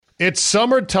It's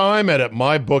summertime, and at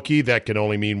MyBookie, that can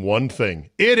only mean one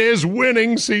thing. It is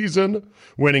winning season.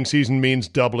 Winning season means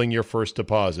doubling your first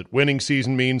deposit. Winning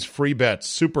season means free bets,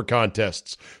 super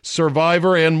contests,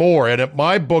 Survivor, and more. And at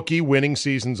MyBookie, winning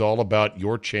season's all about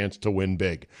your chance to win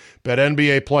big. Bet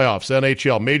NBA playoffs,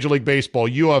 NHL, Major League Baseball,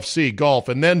 UFC, golf,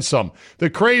 and then some. The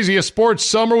craziest sports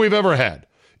summer we've ever had.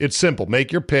 It's simple.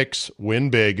 Make your picks, win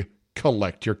big,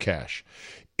 collect your cash.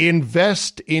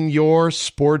 Invest in your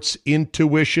sports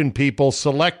intuition, people.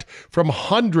 Select from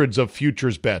hundreds of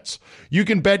futures bets. You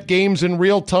can bet games in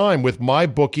real time with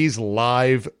MyBookie's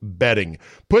live betting.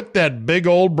 Put that big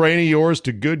old brain of yours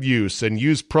to good use and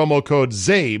use promo code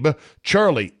ZABE,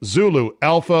 Charlie, Zulu,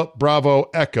 Alpha, Bravo,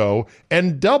 Echo,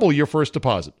 and double your first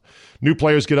deposit. New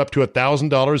players get up to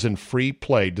 $1,000 in free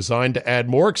play, designed to add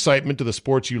more excitement to the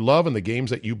sports you love and the games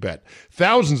that you bet.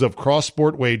 Thousands of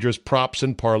cross-sport wagers, props,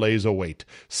 and parlays await.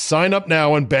 Sign up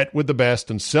now and bet with the best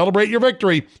and celebrate your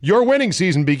victory. Your winning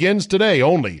season begins today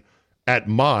only at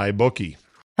MyBookie.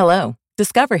 Hello,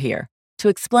 Discover here to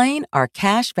explain our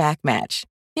cash back match.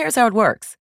 Here's how it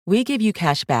works. We give you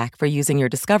cash back for using your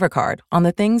Discover card on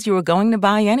the things you were going to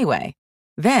buy anyway.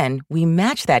 Then we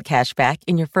match that cash back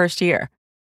in your first year.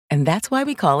 And that's why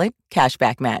we call it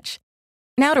Cashback Match.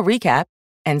 Now to recap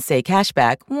and say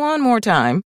cashback one more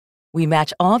time. We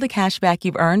match all the cashback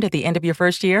you've earned at the end of your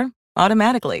first year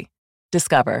automatically.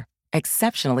 Discover.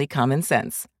 Exceptionally common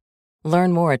sense.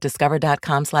 Learn more at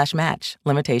discover.com/match.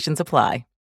 Limitations apply.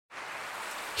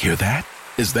 Hear that?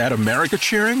 Is that America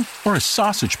cheering or a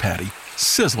sausage patty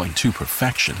sizzling to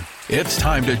perfection? It's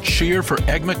time to cheer for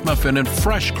Egg McMuffin and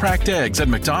fresh cracked eggs at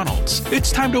McDonald's.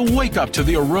 It's time to wake up to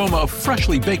the aroma of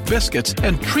freshly baked biscuits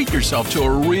and treat yourself to a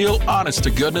real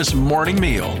honest-to-goodness morning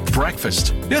meal.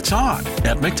 Breakfast, it's on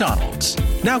at McDonald's.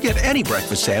 Now get any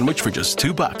breakfast sandwich for just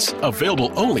 $2.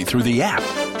 Available only through the app.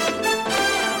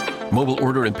 Mobile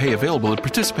order and pay available at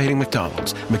participating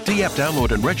McDonald's. McD app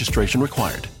download and registration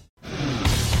required.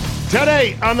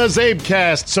 Today on the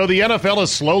Zabecast, so the NFL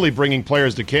is slowly bringing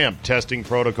players to camp, testing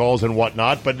protocols and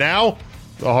whatnot, but now,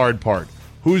 the hard part.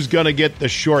 Who's going to get the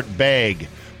short bag?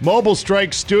 Mobile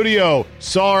Strike Studio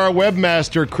saw our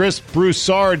webmaster, Chris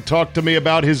Broussard, talk to me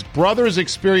about his brother's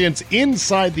experience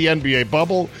inside the NBA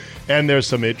bubble, and there's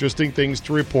some interesting things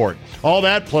to report. All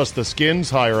that, plus the Skins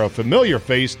hire a familiar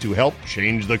face to help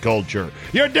change the culture.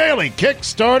 Your daily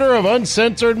Kickstarter of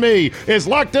Uncensored Me is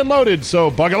locked and loaded,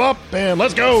 so buckle up and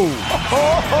let's go!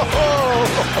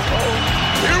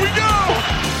 Here we go!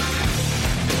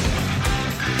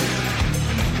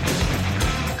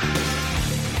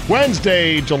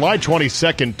 Wednesday, July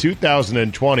 22nd,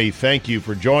 2020. Thank you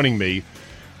for joining me.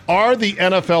 Are the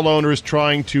NFL owners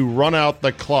trying to run out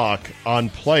the clock on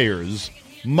players,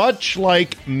 much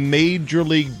like Major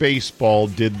League Baseball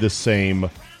did the same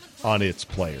on its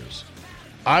players?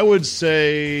 I would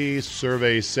say,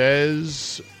 survey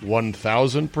says,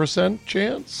 1,000%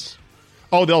 chance.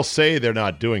 Oh, they'll say they're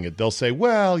not doing it. They'll say,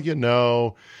 well, you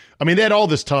know. I mean, they had all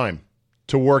this time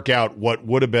to work out what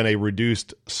would have been a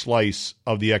reduced slice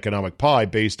of the economic pie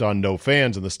based on no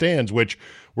fans in the stands, which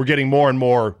we're getting more and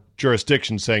more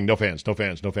jurisdictions saying no fans, no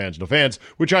fans, no fans, no fans,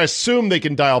 which I assume they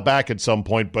can dial back at some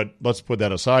point, but let's put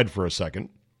that aside for a second.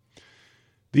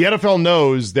 The NFL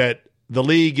knows that the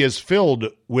league is filled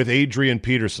with Adrian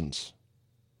Petersons.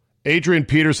 Adrian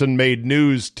Peterson made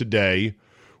news today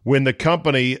when the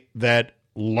company that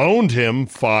loaned him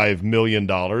 $5 million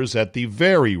at the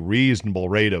very reasonable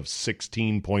rate of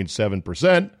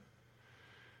 16.7%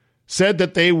 said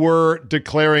that they were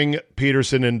declaring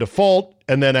Peterson in default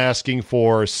and then asking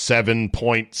for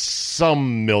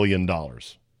 $7-point-some million.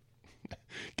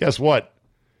 Guess what?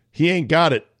 He ain't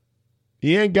got it.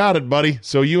 He ain't got it, buddy,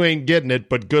 so you ain't getting it,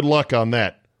 but good luck on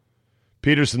that.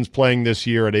 Peterson's playing this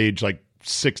year at age like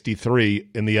 63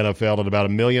 in the NFL at about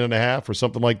 $1.5 million or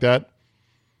something like that.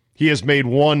 He has made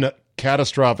one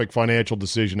catastrophic financial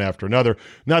decision after another,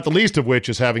 not the least of which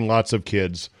is having lots of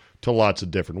kids to lots of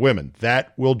different women.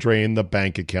 That will drain the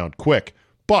bank account quick.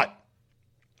 But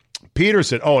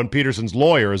Peterson, and Peterson's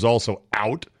lawyer is also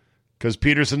out because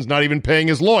Peterson's not even paying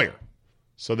his lawyer.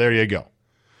 So there you go.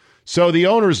 So the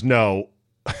owners know,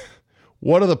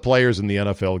 what are the players in the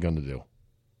NFL going to do?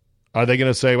 Are they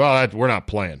going to say, well, we're not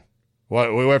playing?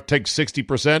 Well, we have to take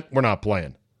 60%? We're not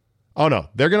playing. Oh, no,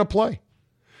 they're going to play.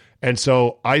 And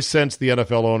so I sense the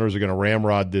NFL owners are going to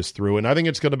ramrod this through, and I think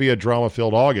it's going to be a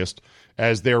drama-filled August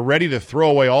as they're ready to throw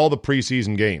away all the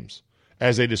preseason games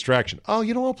as a distraction. Oh,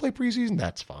 you don't want to play preseason?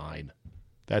 That's fine.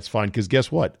 That's fine, because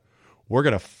guess what? We're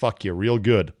going to fuck you real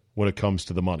good when it comes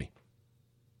to the money.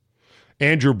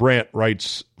 Andrew Brandt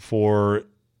writes for,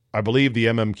 I believe, the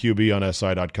MMQB on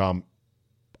SI.com.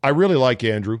 I really like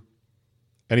Andrew,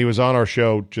 and he was on our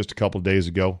show just a couple of days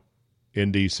ago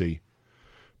in D.C.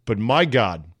 But my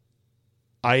God,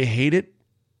 I hate it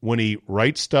when he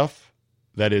writes stuff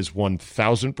that is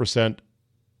 1,000%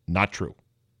 not true.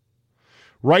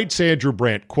 Writes Andrew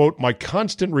Brandt, quote, "My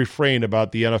constant refrain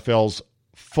about the NFL's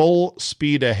full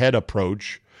speed ahead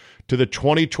approach to the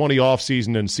 2020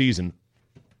 offseason and season."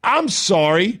 I'm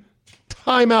sorry.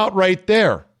 Time out right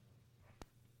there.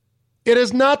 It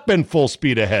has not been full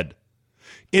speed ahead.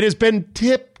 It has been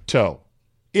tiptoe.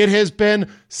 It has been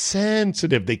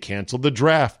sensitive. They canceled the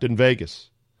draft in Vegas.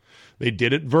 They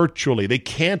did it virtually. They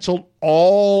canceled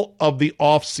all of the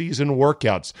off-season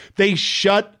workouts. They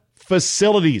shut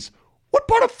facilities. What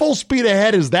part of full speed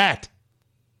ahead is that?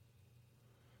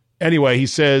 Anyway, he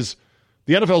says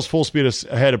the NFL's full speed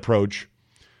ahead approach,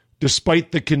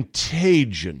 despite the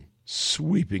contagion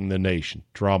sweeping the nation,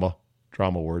 drama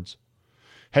words,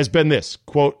 has been this,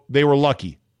 quote, "They were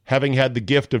lucky, having had the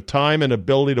gift of time and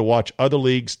ability to watch other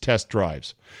leagues' test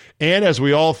drives. And as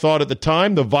we all thought at the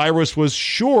time, the virus was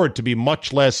sure to be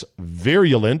much less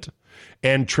virulent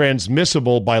and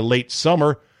transmissible by late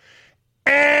summer.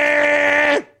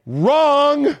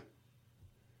 Wrong.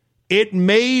 It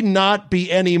may not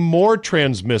be any more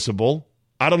transmissible.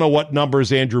 I don't know what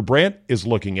numbers Andrew Brandt is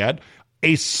looking at.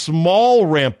 A small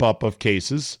ramp up of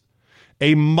cases,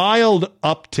 a mild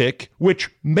uptick, which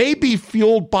may be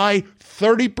fueled by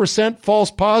 30%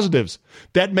 false positives.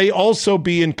 That may also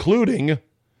be including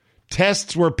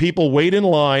tests where people wait in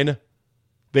line,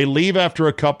 they leave after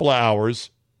a couple of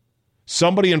hours,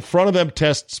 somebody in front of them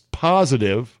tests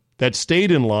positive that stayed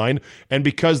in line, and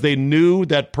because they knew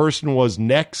that person was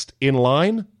next in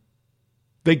line,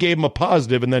 they gave him a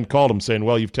positive and then called him saying,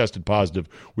 well, you've tested positive.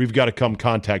 We've got to come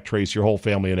contact trace your whole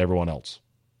family and everyone else.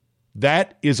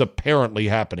 That is apparently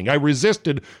happening. I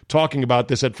resisted talking about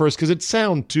this at first because it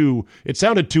sounded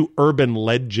too urban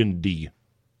legendy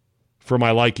for my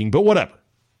liking, but whatever.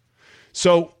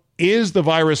 So is the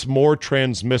virus more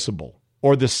transmissible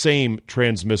or the same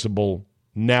transmissible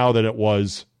now than it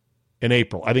was in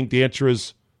April? I think the answer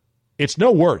is it's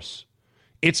no worse.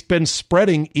 It's been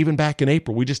spreading even back in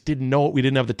April. We just didn't know it. We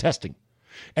didn't have the testing.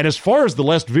 And as far as the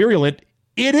less virulent,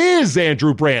 it is,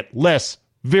 Andrew Brandt, less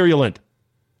virulent.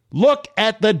 Look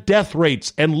at the death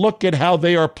rates and look at how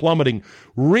they are plummeting.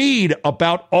 Read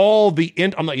about all the,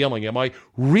 I'm not yelling, am I?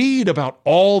 Read about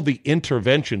all the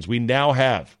interventions we now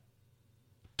have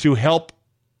to help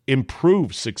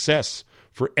improve success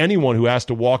for anyone who has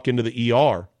to walk into the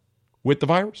ER with the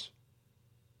virus.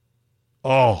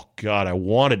 Oh, God, I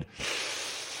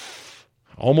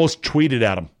almost tweeted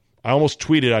at him. I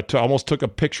almost took a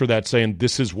picture of that saying,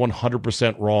 this is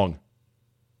 100% wrong.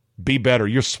 Be better.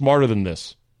 You're smarter than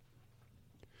this.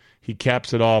 He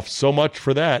caps it off. So much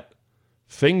for that.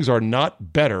 Things are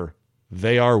not better.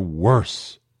 They are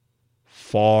worse.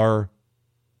 Far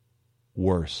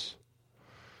worse.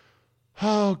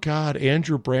 Oh, God.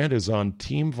 Andrew Brandt is on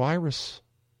Team Virus.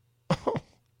 Oh,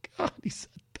 God.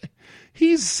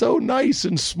 He's so nice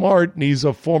and smart, and he's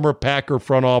a former Packer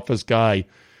front office guy.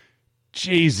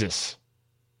 Jesus.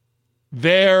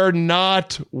 They're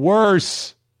not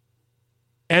worse.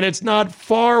 And it's not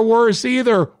far worse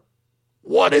either.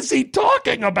 What is he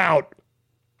talking about?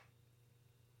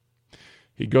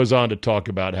 He goes on to talk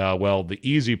about how, well, the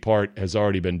easy part has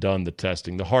already been done, the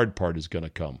testing. The hard part is going to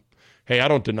come. Hey, I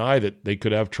don't deny that they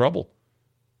could have trouble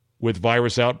with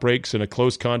virus outbreaks in a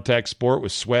close contact sport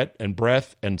with sweat and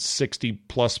breath and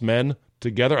 60-plus men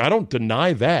together. I don't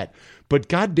deny that. But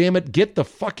goddamn it, get the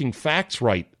fucking facts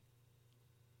right.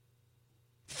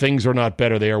 Things are not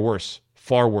better. They are worse.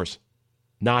 Far worse.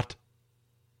 Not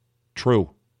true.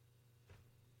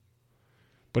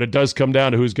 But it does come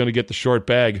down to who's going to get the short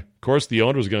bag. Of course, the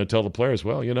owner is going to tell the players,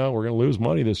 well, we're going to lose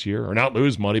money this year. Or not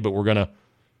lose money, but we're going to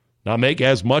not make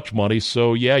as much money.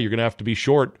 So, yeah, you're going to have to be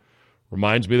short.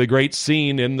 Reminds me of the great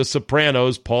scene in The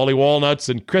Sopranos, Paulie Walnuts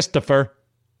and Christopher,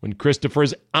 when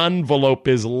Christopher's envelope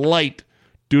is light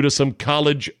due to some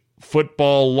college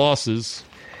football losses.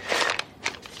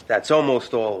 That's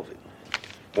almost all of it.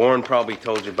 Warren probably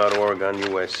told you about Oregon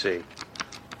USC.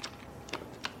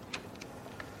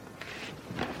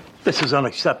 This is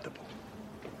unacceptable.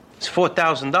 It's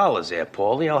 $4,000 there,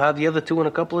 Paulie. I'll have the other two in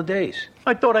a couple of days.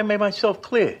 I thought I made myself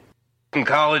clear. In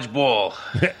college ball.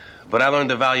 But I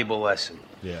learned a valuable lesson.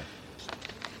 Yeah.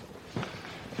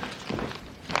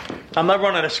 I'm not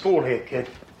running a school here, kid.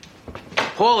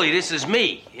 Paulie, this is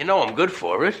me. You know I'm good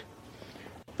for it.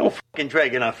 Don't fucking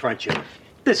drag in our friendship.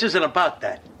 This isn't about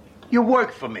that. You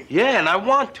work for me. Yeah, and I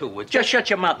want to. Just shut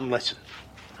your mouth and listen.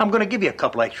 I'm going to give you a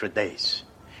couple extra days.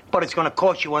 But it's going to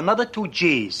cost you another 2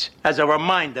 G's as a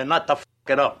reminder not to fuck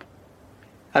it up.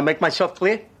 I make myself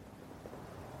clear?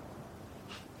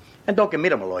 And don't give me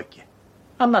the Maloika.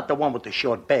 I'm not the one with the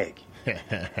short bag.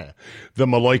 The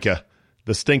Maloika,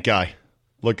 the stink eye.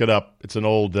 Look it up. It's an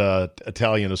old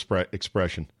Italian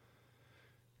expression.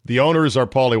 The owners are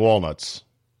Paulie Walnuts.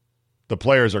 The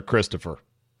players are Christopher.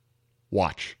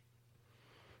 Watch.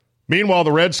 Meanwhile,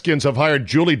 the Redskins have hired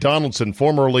Julie Donaldson,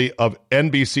 formerly of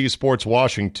NBC Sports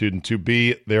Washington, to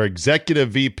be their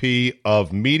executive VP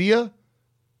of media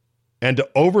and to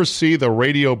oversee the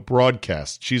radio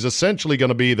broadcast. She's essentially going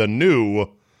to be the new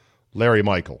Larry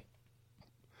Michael.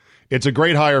 It's a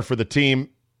great hire for the team,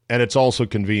 and it's also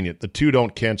convenient. The two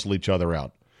don't cancel each other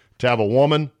out. To have a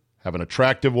woman, have an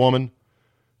attractive woman,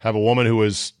 have a woman who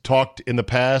has talked in the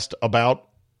past about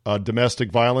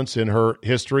domestic violence in her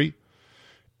history,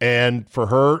 and for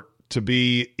her to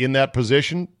be in that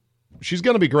position, she's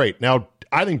going to be great. Now,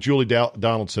 I think Julie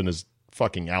Donaldson is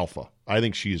fucking alpha. I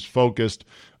think she is focused.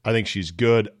 I think she's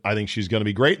good. I think she's going to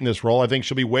be great in this role. I think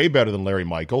she'll be way better than Larry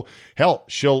Michael. Hell,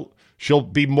 she'll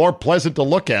be more pleasant to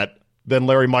look at than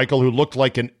Larry Michael, who looked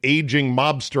like an aging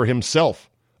mobster himself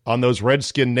on those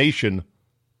Redskin Nation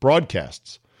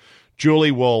broadcasts.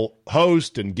 Julie will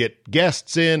host and get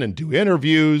guests in and do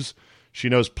interviews. She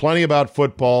knows plenty about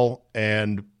football,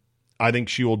 and I think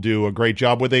she will do a great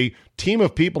job with a team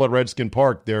of people at Redskin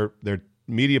Park. They're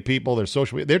media people, they're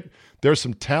social media. There's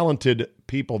some talented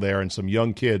people there and some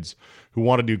young kids who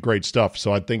want to do great stuff,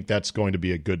 so I think that's going to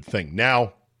be a good thing.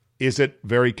 Now, is it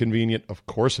very convenient? Of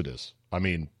course it is. I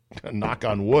mean, knock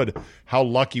on wood, how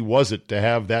lucky was it to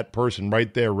have that person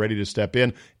right there ready to step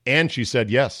in? And she said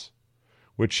yes,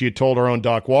 which she had told her own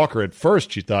Doc Walker. At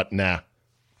first, she thought, nah,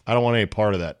 I don't want any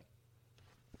part of that.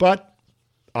 But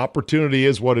opportunity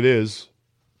is what it is.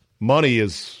 Money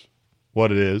is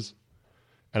what it is.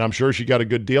 And I'm sure she got a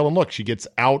good deal. And look, she gets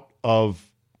out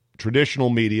of traditional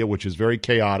media, which is very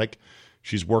chaotic.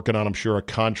 She's working on, I'm sure, a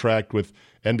contract with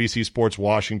NBC Sports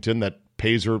Washington that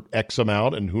pays her X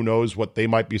amount, and who knows what they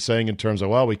might be saying in terms of,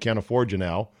 well, we can't afford you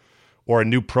now. Or a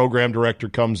new program director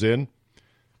comes in.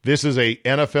 This is a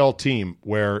NFL team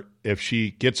where if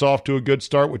she gets off to a good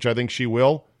start, which I think she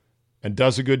will, and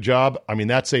does a good job, I mean,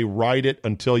 that's a ride it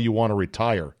until you want to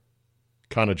retire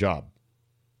kind of job.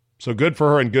 So good for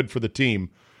her and good for the team.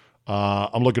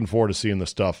 I'm looking forward to seeing the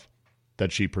stuff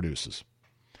that she produces.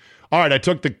 All right, I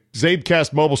took the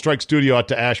Zabecast Mobile Strike studio out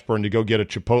to Ashburn to go get a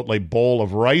Chipotle bowl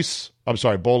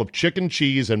of chicken,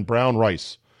 cheese, and brown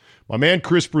rice. My man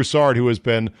Chris Broussard, who has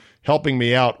been helping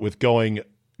me out with going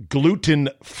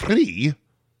gluten-free,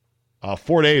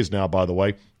 4 days now, by the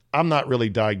way. I'm not really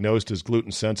diagnosed as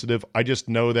gluten sensitive. I just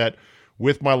know that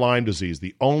with my Lyme disease,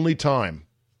 the only time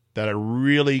that I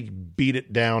really beat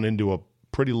it down into a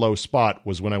pretty low spot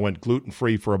was when I went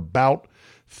gluten-free for about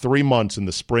 3 months in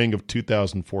the spring of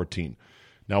 2014.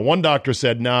 Now, one doctor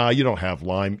said, nah, you don't have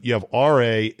Lyme. You have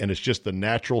RA, and it's just the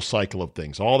natural cycle of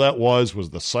things. All that was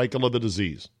the cycle of the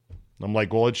disease. I'm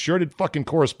like, well, it sure did fucking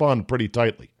correspond pretty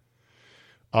tightly.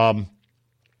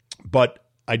 But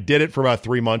I did it for about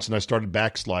 3 months, and I started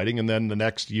backsliding, and then the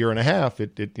next year and a half,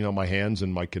 my hands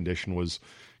and my condition was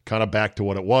kind of back to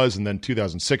what it was, and then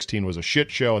 2016 was a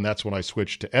shit show, and that's when I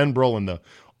switched to Enbrel and the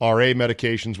RA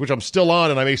medications, which I'm still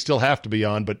on, and I may still have to be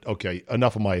on, but okay,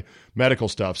 enough of my medical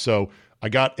stuff. So I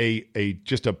got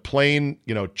just a plain,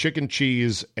 chicken,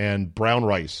 cheese, and brown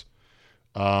rice.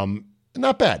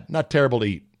 Not bad, not terrible to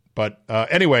eat. But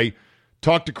anyway,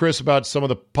 talk to Chris about some of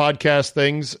the podcast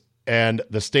things and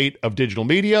the state of digital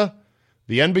media,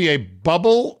 the NBA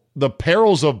bubble, the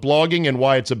perils of blogging, and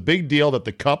why it's a big deal that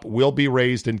the Cup will be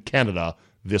raised in Canada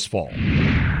this fall.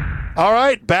 All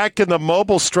right, back in the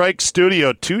Mobile Strike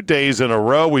studio 2 days in a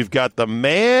row. We've got the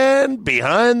man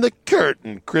behind the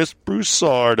curtain, Chris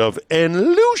Broussard of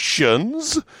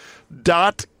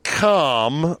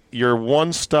Enlutions.com, your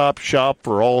one-stop shop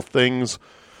for all things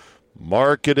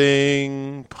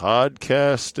marketing,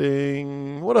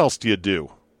 podcasting. What else do you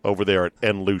do over there at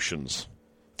Enlutions?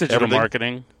 Digital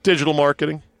marketing. Digital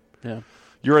marketing? Yeah.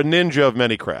 You're a ninja of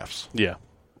many crafts. Yeah.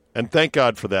 And thank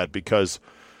God for that, because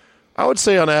I would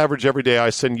say on average every day I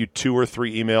send you 2 or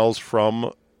 3 emails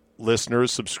from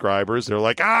listeners, subscribers. They're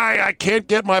like, I can't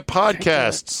get my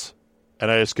podcasts.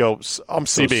 And I just go, I'm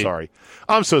so CB. sorry.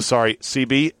 I'm so sorry,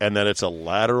 CB. And then it's a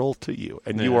lateral to you.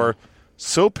 And you are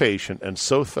so patient and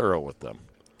so thorough with them.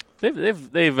 They've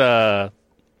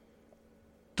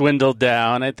dwindled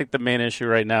down. I think the main issue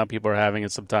right now people are having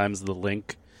is sometimes the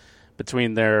link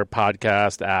between their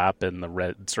podcast app and the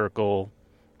red circle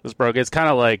is broken. It's kind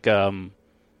of like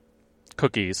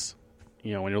cookies.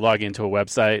 When you're logging into a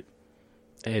website,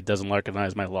 it doesn't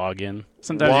recognize my login.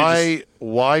 Sometimes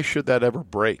why should that ever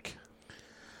break?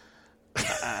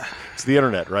 It's the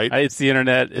internet, right? It's the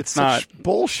internet. It's not such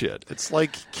bullshit. It's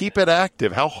like, keep it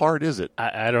active. How hard is it?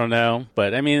 I don't know.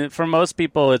 But, I mean, for most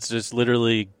people, it's just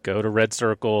literally go to Red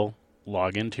Circle,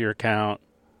 log into your account,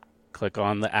 click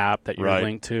on the app that you're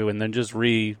linked to, and then just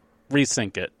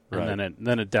resync it. And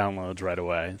then it downloads right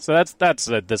away. So that's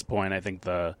at this point, I think,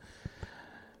 the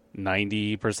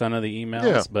 90% of the emails.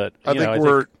 Yeah, but I think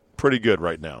we're pretty good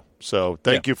right now. So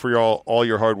thank you for all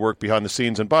your hard work behind the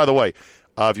scenes. And by the way,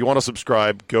 if you want to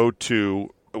subscribe,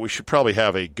 we should probably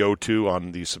have a go-to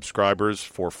on the subscribers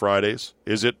for Fridays.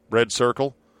 Is it Red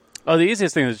Circle? Oh, the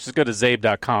easiest thing is just go to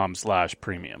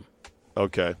zabe.com/premium.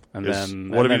 Okay. And if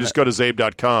then you just go to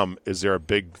zabe.com? Is there a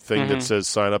big thing that says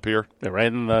sign up here? Yeah, right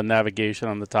in the navigation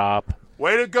on the top.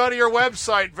 Way to go to your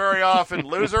website very often,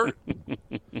 loser.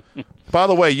 By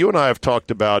the way, you and I have talked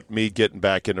about me getting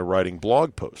back into writing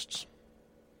blog posts.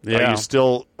 Yeah.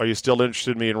 Are you still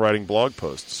interested in me in writing blog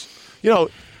posts?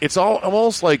 It's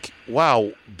almost like,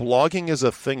 wow, blogging is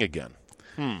a thing again.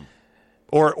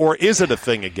 Or is it a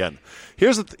thing again?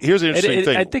 Here's an interesting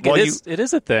thing. I think it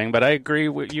is a thing, but I agree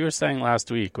with what you were saying last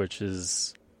week, which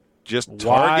is just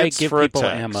why targets give for people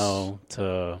attacks. ammo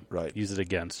to use it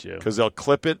against you? Because they'll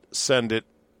clip it, send it,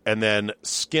 and then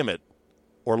skim it,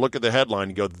 or look at the headline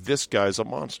and go, this guy's a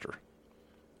monster.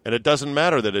 And it doesn't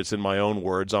matter that it's in my own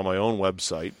words, on my own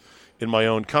website, in my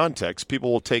own context.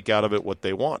 People will take out of it what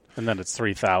they want. And then it's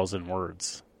 3,000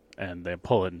 words, and they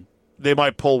pull in. They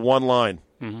might pull one line.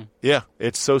 Mm-hmm. Yeah,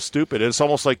 it's so stupid. It's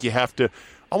almost like I have to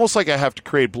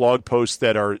create blog posts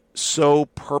that are so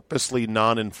purposely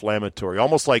non-inflammatory,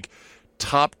 almost like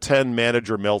top 10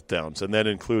 manager meltdowns, and then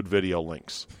include video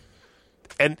links.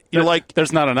 And you're like,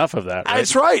 there's not enough of that. Right?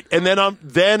 That's right. And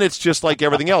then it's just like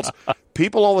everything else.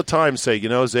 People all the time say,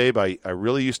 Zabe, I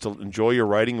really used to enjoy your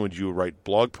writing when you write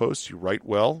blog posts. You write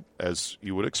well, as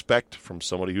you would expect from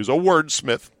somebody who's a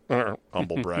wordsmith.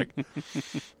 Humble brag.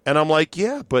 And I'm like,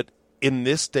 yeah, but in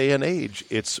this day and age,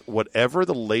 it's whatever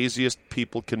the laziest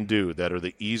people can do that are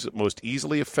the most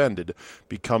easily offended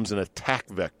becomes an attack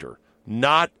vector,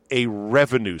 not a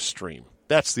revenue stream.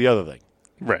 That's the other thing.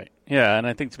 Right. Yeah, and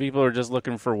I think people are just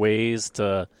looking for ways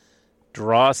to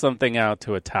draw something out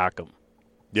to attack them.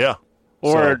 Yeah.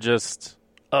 Or just,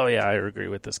 oh, yeah, I agree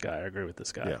with this guy.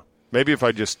 Yeah. Maybe if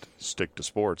I just stick to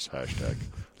sports, hashtag.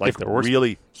 Like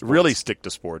really stick to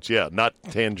sports. Yeah, not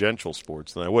tangential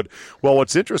sports, then I would. Well,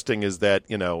 what's interesting is that,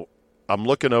 I'm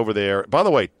looking over there. By the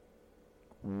way,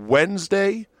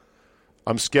 Wednesday,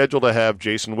 I'm scheduled to have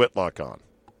Jason Whitlock on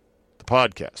the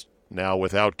podcast, now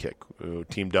with Outkick, who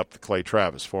teamed up with Clay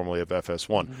Travis, formerly of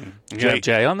FS1. Mm-hmm. You have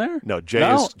Jay on there? No,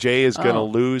 Jay is going to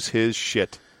lose his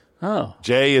shit. Oh.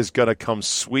 Jay is going to come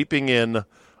sweeping in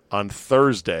on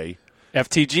Thursday.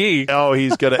 FTG. Oh,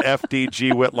 he's going to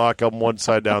FTG Whitlock on one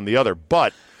side, down the other.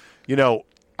 But,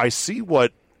 I see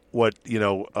what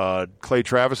Clay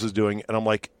Travis is doing, and I'm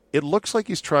like, it looks like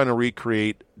he's trying to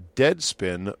recreate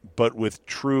Deadspin, but with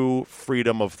true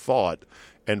freedom of thought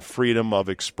and freedom of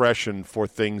expression for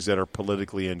things that are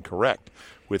politically incorrect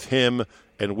with him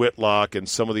and Whitlock and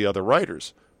some of the other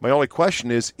writers. My only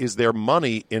question is there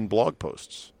money in blog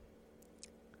posts?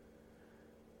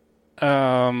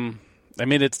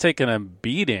 It's taken a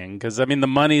beating because, the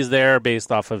money's there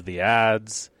based off of the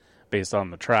ads, based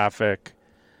on the traffic,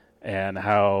 and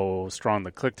how strong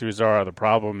the click-throughs are. The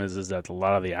problem is that a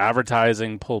lot of the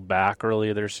advertising pulled back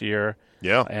earlier this year.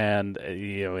 Yeah. And,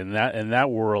 in that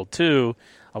world, too,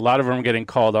 a lot of them are getting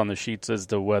called on the sheets as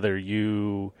to whether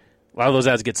a lot of those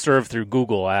ads get served through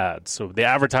Google Ads. So the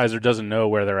advertiser doesn't know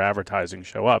where their advertising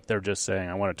show up. They're just saying,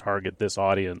 I want to target this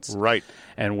audience. Right.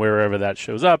 And wherever that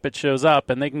shows up, it shows up.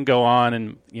 And they can go on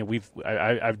and,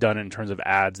 I've done it in terms of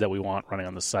ads that we want running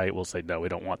on the site. We'll say, no, we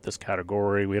don't want this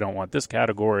category. We don't want this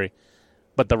category.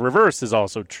 But the reverse is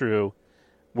also true,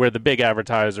 where the big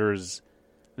advertisers,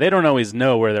 they don't always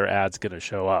know where their ad's going to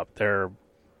show up. They're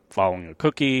following a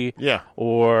cookie,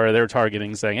 or they're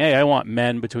targeting saying, hey, I want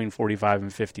men between 45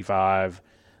 and 55.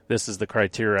 This is the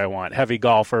criteria I want. Heavy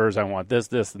golfers, I want this,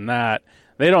 and that.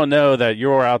 They don't know that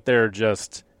you're out there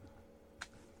just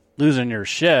losing your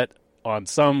shit on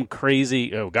some crazy,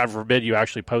 God forbid you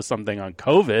actually post something on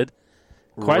COVID,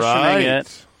 questioning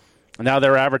it. Now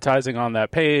they're advertising on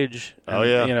that page.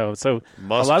 And, so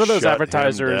Must a lot of those shut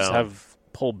advertisers him down. have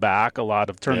pulled back a lot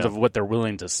of terms of what they're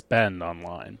willing to spend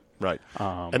online. Right.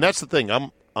 And that's the thing.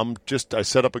 I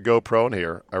set up a GoPro in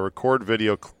here. I record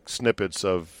video snippets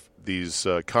of these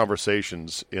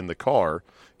conversations in the car,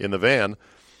 in the van,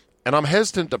 and I'm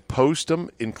hesitant to post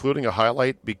them, including a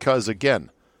highlight, because,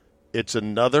 again, it's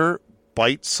another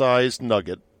bite-sized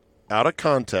nugget out of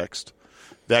context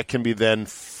that can be then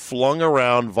flung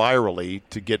around virally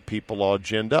to get people all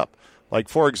ginned up. Like,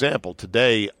 for example,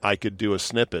 today I could do a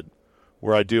snippet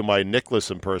where I do my Nicholas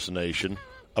impersonation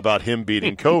about him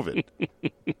beating COVID.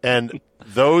 And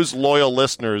those loyal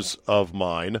listeners of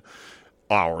mine,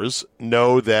 ours,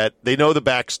 know that they know the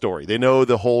backstory. They know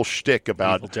the whole shtick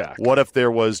about what if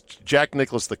there was Jack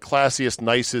Nicklaus, the classiest,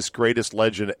 nicest, greatest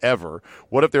legend ever.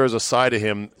 What if there was a side of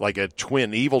him like a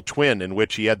twin, evil twin, in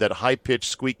which he had that high-pitched,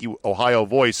 squeaky Ohio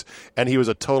voice, and he was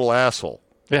a total asshole.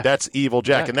 Yeah. That's Evil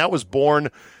Jack. And that was born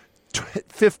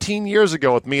 15 years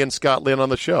ago with me and Scott Lynn on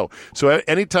the show. So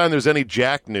anytime there's any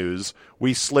Jack news,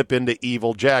 we slip into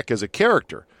Evil Jack as a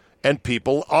character. And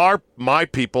my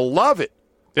people love it.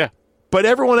 Yeah. But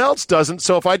everyone else doesn't.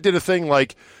 So if I did a thing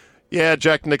like, yeah,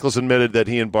 Jack Nicklaus admitted that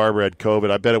he and Barbara had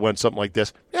COVID, I bet it went something like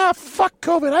this. Yeah, fuck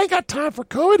COVID. I ain't got time for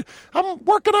COVID. I'm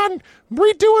working on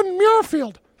redoing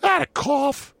Muirfield. I had a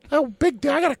cough. Oh, big day.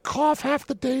 I got a cough half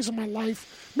the days of my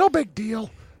life. No big deal.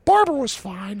 Barbara was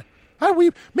fine.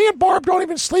 Me and Barb don't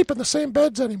even sleep in the same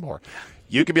beds anymore.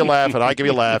 You can be laughing. I can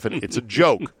be laughing. It's a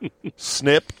joke.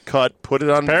 Snip, cut, put it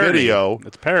on video.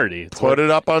 It's parody. Put it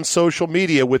up on social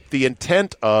media with the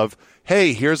intent of,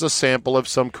 hey, here's a sample of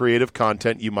some creative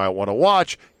content you might want to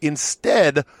watch.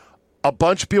 Instead, a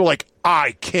bunch of people are like,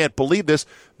 I can't believe this.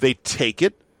 They take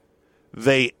it.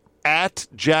 They at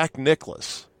Jack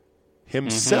Nicklaus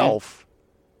himself,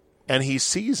 and he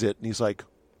sees it, and he's like,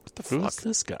 what the fuck? Who's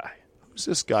this guy? Who's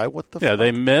this guy? What the fuck? Yeah,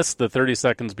 they missed the 30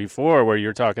 seconds before where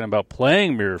you're talking about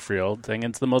playing Muirfield, saying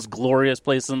it's the most glorious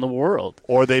place in the world.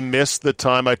 Or they missed the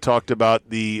time I talked about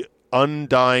the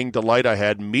undying delight I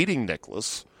had meeting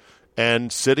Nicklaus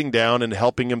and sitting down and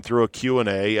helping him through a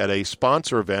Q&A at a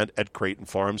sponsor event at Creighton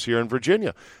Farms here in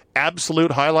Virginia.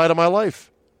 Absolute highlight of my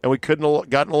life. And we couldn't have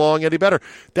gotten along any better.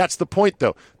 That's the point,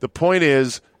 though. The point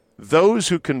is, those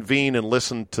who convene and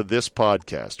listen to this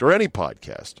podcast, or any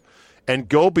podcast, and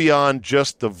go beyond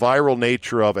just the viral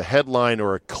nature of a headline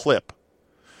or a clip,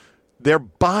 they're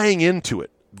buying into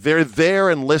it. They're there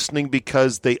and listening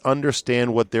because they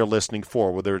understand what they're listening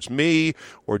for, whether it's me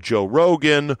or Joe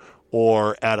Rogan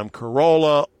or Adam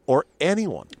Carolla or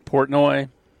anyone. Portnoy.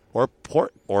 Or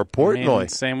Portnoy.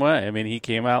 Same way. I mean, he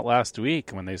came out last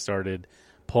week when they started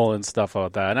pulling stuff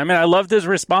about that. And I mean, I loved his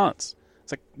response.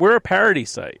 It's like, we're a parody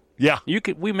site. Yeah.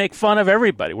 We make fun of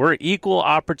everybody. We're equal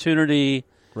opportunity.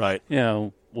 Right.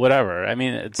 Whatever. I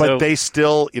mean, but they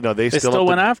still, they still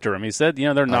went after him. He said,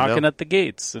 they're knocking at the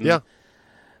gates. And, yeah.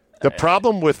 The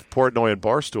problem with Portnoy and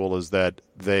Barstool is that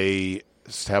they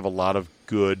have a lot of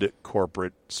good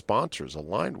corporate sponsors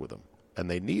aligned with them, and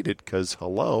they need it because,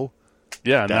 hello.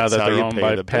 Yeah, now that they're owned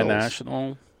by Penn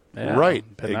National. Yeah, right.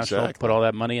 Penn National put all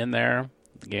that money in there,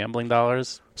 gambling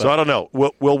dollars. So I don't know.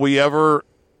 Will we ever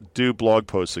do blog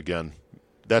posts again?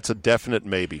 That's a definite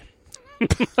maybe.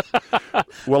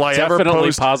 Will I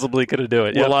possibly could do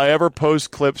it. Will I ever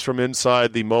post clips from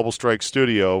inside the Mobile Strike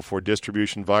studio for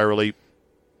distribution virally?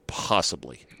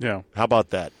 Possibly. Yeah. How about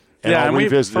that? And I'll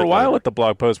revisit for a while with the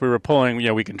blog post, we were pulling.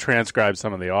 We can transcribe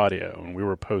some of the audio, and we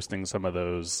were posting some of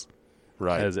those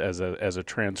as a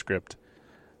transcript.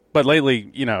 But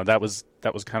lately, that was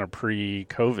kind of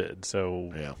pre-COVID,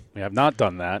 so we have not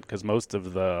done that because most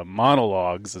of the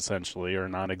monologues essentially are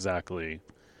not exactly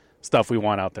stuff we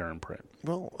want out there in print.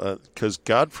 Well, because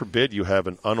God forbid you have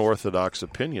an unorthodox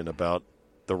opinion about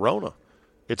the Rona.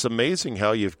 It's amazing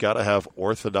how you've got to have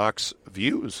orthodox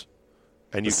views,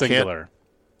 and you singular,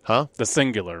 the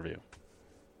singular view.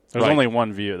 There's only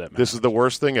one view that matters. This is the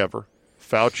worst thing ever.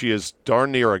 Fauci is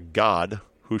darn near a god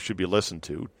who should be listened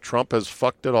to. Trump has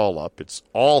fucked it all up. It's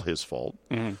all his fault.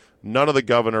 Mm-hmm. None of the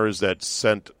governors that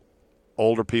sent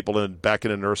older people back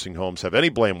into nursing homes have any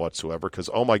blame whatsoever because,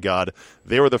 oh, my God,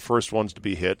 they were the first ones to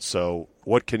be hit, so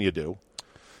what can you do?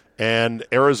 And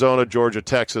Arizona, Georgia,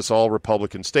 Texas, all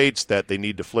Republican states that they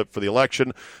need to flip for the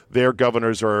election, their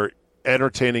governors are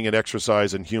entertaining an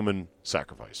exercise in human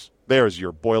sacrifice. There's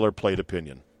your boilerplate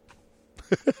opinion.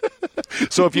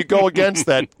 So if you go against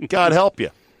that, God help you.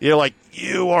 You're like,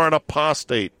 you are an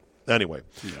apostate. Anyway,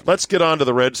 let's get on to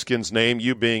the Redskins' name.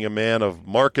 You being a man of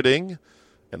marketing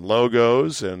and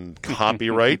logos and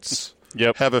copyrights.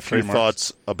 Have a few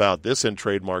thoughts about this and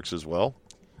trademarks as well.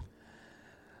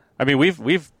 I mean,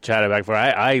 we've chatted back before.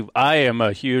 I am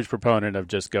a huge proponent of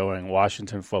just going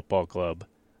Washington Football Club,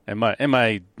 and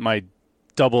my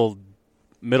double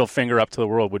middle finger up to the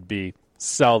world would be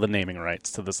sell the naming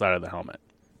rights to the side of the helmet.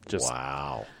 Just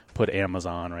put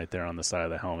Amazon right there on the side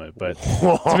of the helmet. But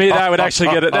to me, that would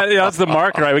actually get it. That's the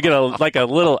marker. Right? We get a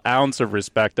little ounce of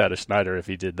respect out of Schneider if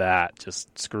he did that.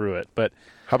 Just screw it. But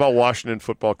how about Washington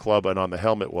Football Club? And on the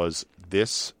helmet was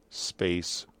this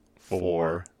space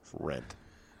for rent.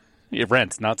 Yeah,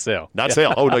 rent, not sale. Not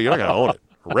sale. Oh no, you're not going to own it.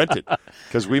 rent it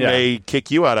because we Yeah. may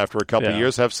kick you out after a couple of Yeah.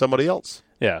 years, have somebody else.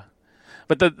 Yeah.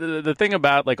 But the thing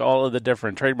about like all of the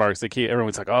different trademarks,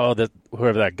 everyone's like, oh,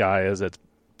 whoever that guy is that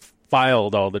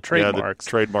filed all the trademarks. Yeah, the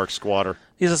trademark squatter.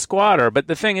 He's a squatter. But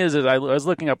the thing is I was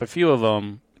looking up a few of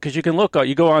them because you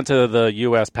go onto the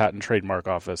U.S. Patent Trademark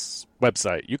Office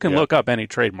website. You can look up any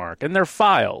trademark, and they're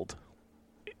filed.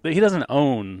 He doesn't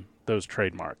own those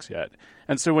trademarks yet.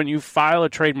 And so when you file a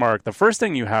trademark, the first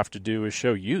thing you have to do is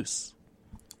show use.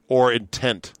 Or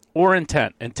intent.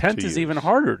 Intent To is use. even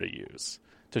harder to use,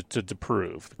 to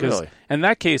prove. Because Really? in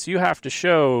that case, you have to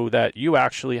show that you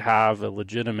actually have a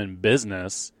legitimate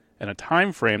business and a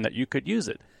time frame that you could use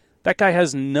it. That guy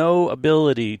has no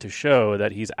ability to show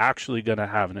that he's actually going to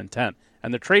have an intent.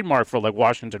 And the trademark for like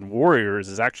Washington Warriors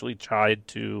is actually tied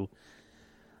to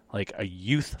like a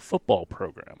youth football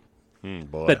program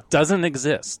Boy. that doesn't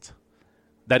exist,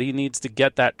 that he needs to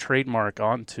get that trademark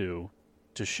onto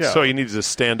to show. So he needs to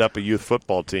stand up a youth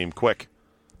football team quick.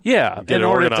 Yeah, Get in it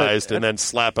order organized and then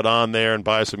slap it on there and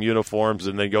buy some uniforms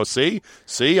and then go, see,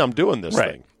 I'm doing this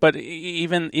right. thing. But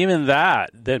even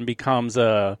that then becomes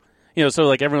a, so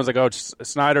like everyone's like, oh,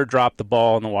 Snyder dropped the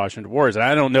ball in the Washington Warriors. And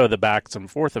I don't know the backs and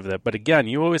forth of that. But again,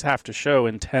 you always have to show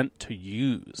intent to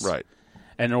use. Right.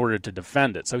 In order to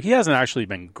defend it. So he hasn't actually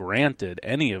been granted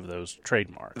any of those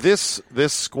trademarks. This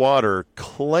squatter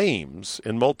claims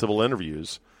in multiple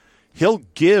interviews he'll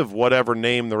give whatever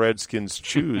name the Redskins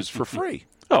choose for free.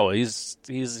 Oh, he's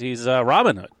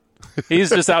Robin Hood. He's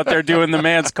just out there doing the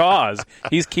man's cause.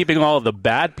 He's keeping all of the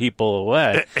bad people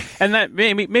away, and that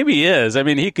maybe he is. I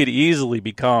mean, he could easily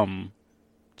become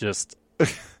just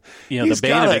the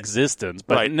bane of existence.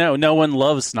 But right. no one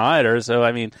loves Snyder. So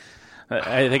I mean,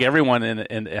 I think everyone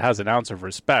has an ounce of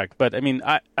respect. But I mean,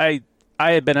 I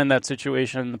had been in that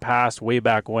situation in the past, way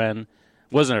back when. It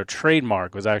wasn't a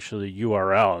trademark; it was actually a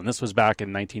URL, and this was back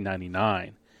in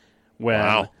 1999 when.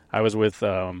 Wow. I was with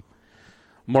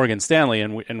Morgan Stanley,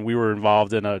 and we were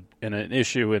involved in an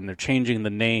issue, and they're changing the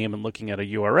name and looking at a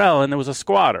URL, and there was a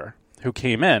squatter who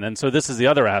came in, and so this is the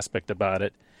other aspect about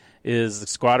it, is the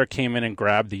squatter came in and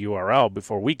grabbed the URL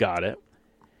before we got it,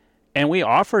 and we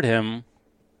offered him,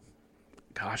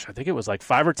 I think it was like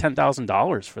 $5,000 or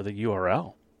 $10,000 for the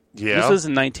URL. Yeah. This was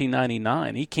in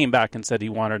 1999. He came back and said he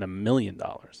wanted $1 million.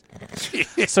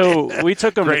 So we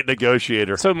took him. Great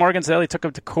negotiator. So Morgan Stanley took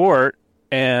him to court.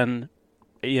 And,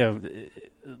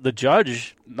 the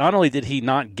judge, not only did he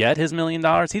not get his $1 million,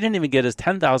 he didn't even get his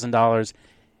 $10,000.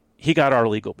 He got our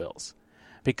legal bills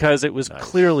because it was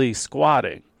clearly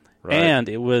squatting. Right. And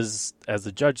it was, as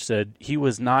the judge said, he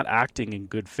was not acting in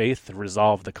good faith to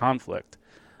resolve the conflict.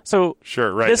 So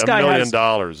sure, right. This guy $1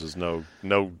 million is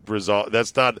no result.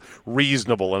 That's not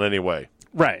reasonable in any way.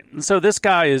 Right. And so this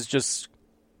guy is just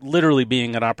literally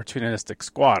being an opportunistic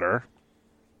squatter.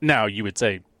 Now, you would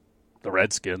say, the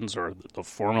Redskins, or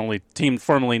the team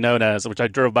formerly known as, which I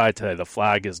drove by today, the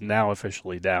flag is now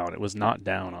officially down. It was not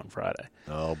down on Friday.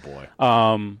 Oh boy.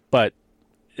 But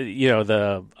if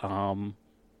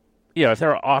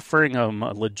they're offering him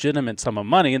a legitimate sum of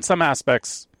money, in some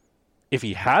aspects, if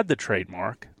he had the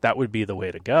trademark, that would be the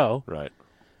way to go. Right.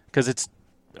 Because it's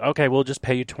okay. We'll just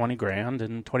pay you $20,000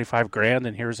 and $25,000,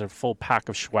 and here's a full pack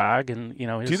of swag, and Do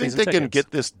you think they can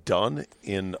get this done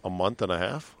in a month and a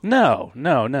half? No.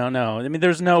 I mean,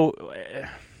 there's no.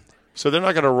 So they're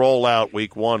not going to roll out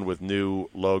week one with new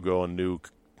logo and new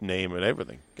name and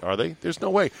everything, are they? There's no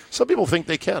way. Some people think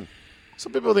they can.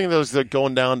 Some people think they're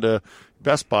going down to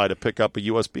Best Buy to pick up a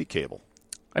USB cable.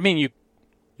 I mean, you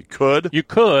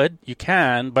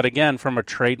can, but again, from a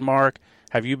trademark,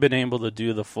 have you been able to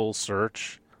do the full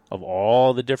search of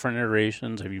all the different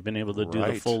iterations? Have you been able to do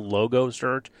the full logo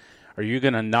search? Are you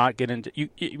going to not get into? You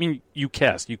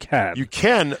can. You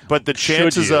can, but the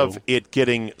chances of it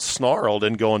getting snarled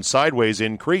and going sideways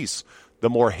increase the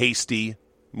more hastily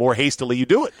you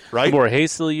do it, right? The more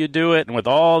hastily you do it, and with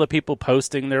all the people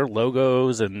posting their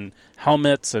logos and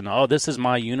helmets and, oh, this is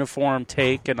my uniform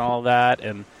take and all that,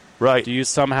 and right. Do you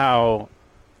somehow...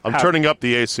 I'm turning up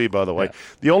the AC, by the way. Yeah.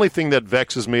 The only thing that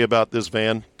vexes me about this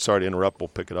van, sorry to interrupt, we'll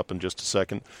pick it up in just a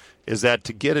second, is that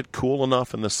to get it cool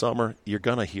enough in the summer, you're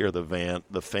going to hear the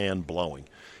fan blowing.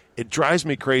 It drives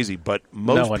me crazy, but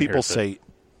most people say,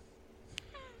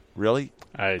 really?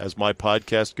 As my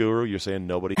podcast guru, you're saying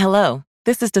nobody? Hello,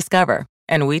 this is Discover,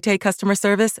 and we take customer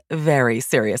service very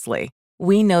seriously.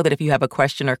 We know that if you have a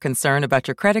question or concern about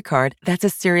your credit card, that's a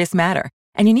serious matter,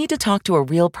 and you need to talk to a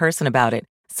real person about it.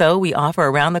 So we offer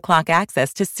around-the-clock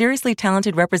access to seriously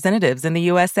talented representatives in the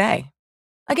USA.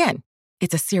 Again,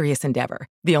 it's a serious endeavor.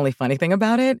 The only funny thing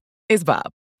about it is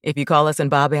Bob. If you call us and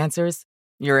Bob answers,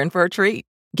 you're in for a treat.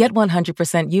 Get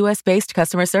 100% US-based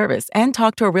customer service and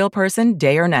talk to a real person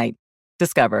day or night.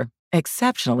 Discover.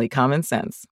 Exceptionally common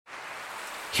sense.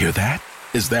 Hear that?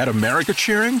 Is that America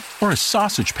cheering or a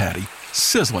sausage patty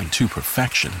sizzling to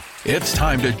perfection? It's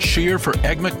time to cheer for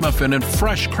Egg McMuffin and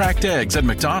fresh cracked eggs at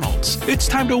McDonald's. It's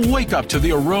time to wake up to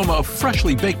the aroma of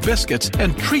freshly baked biscuits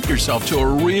and treat yourself to a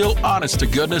real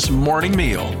honest-to-goodness morning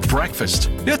meal. Breakfast,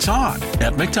 it's on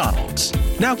at McDonald's.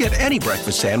 Now get any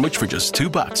breakfast sandwich for just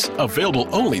 $2. Available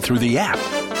only through the app.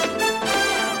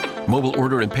 Mobile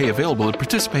order and pay available at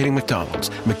participating McDonald's.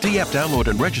 McD app download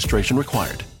and registration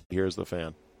required. Here's the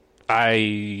fan.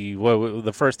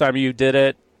 The first time you did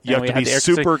it, you have to be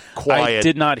super quiet. I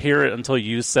did not hear it until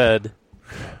you said,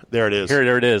 "There it is."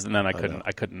 There it is, and then I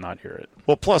couldn't not hear it.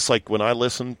 Well, plus, like when I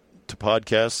listen to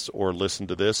podcasts or listen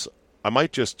to this, I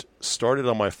might just start it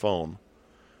on my phone,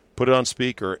 put it on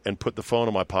speaker, and put the phone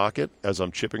in my pocket as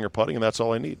I'm chipping or putting, and that's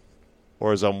all I need.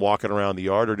 Or as I'm walking around the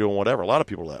yard or doing whatever. A lot of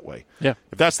people are that way. Yeah.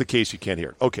 If that's the case, you can't hear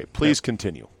it. Okay, please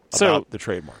continue about the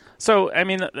trademark. So, I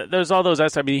mean, there's all those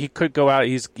aspects. I mean, he could go out.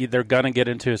 They're going to get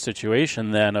into a situation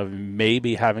then of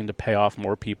maybe having to pay off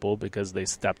more people because they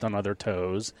stepped on other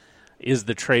toes. Is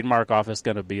the trademark office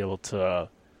going to be able to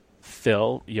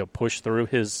push through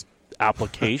his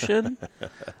application?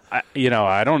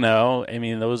 I don't know. I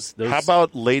mean, those. How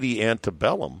about Lady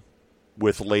Antebellum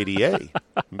with Lady A?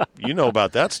 You know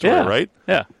about that story, right?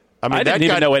 Yeah. I mean, I didn't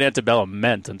even know what antebellum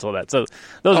meant until that. So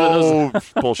those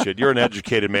bullshit! You're an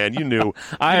educated man. You knew.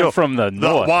 I am from the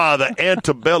north. The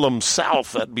antebellum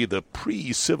South. That'd be the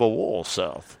pre-Civil War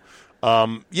South.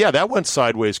 That went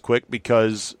sideways quick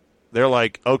because they're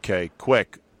like, okay,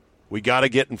 quick, we got to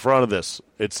get in front of this.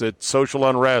 It's social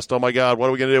unrest. Oh my God, what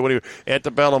are we going to do?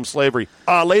 Antebellum slavery.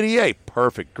 Lady A,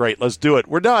 perfect, great, let's do it.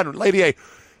 We're done, Lady A.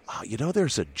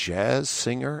 There's a jazz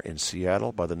singer in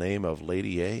Seattle by the name of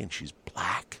Lady A, and she's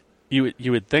black. You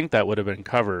would think that would have been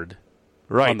covered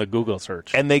on the Google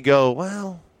search. And they go,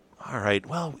 well, all right,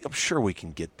 well, I'm sure we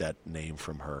can get that name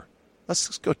from her. Let's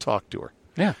just go talk to her.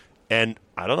 Yeah. And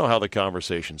I don't know how the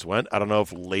conversations went. I don't know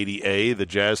if Lady A, the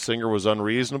jazz singer, was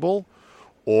unreasonable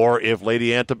or if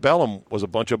Lady Antebellum was a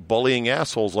bunch of bullying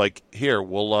assholes like, here,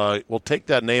 we'll take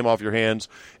that name off your hands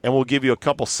and we'll give you a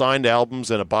couple signed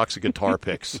albums and a box of guitar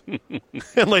picks.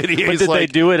 And Lady A's did they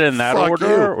do it in that order?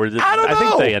 You. Or I don't know. I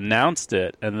think they announced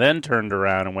it and then turned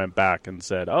around and went back and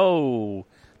said, oh,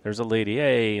 there's a Lady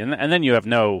A. And then you have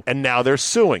no... And now they're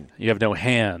suing. You have no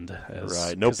hand.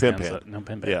 Right, no pimp hand. No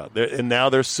pimp hand. Yeah, and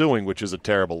now they're suing, which is a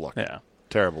terrible look. Yeah.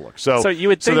 Terrible look. So you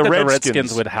would think the that the Redskins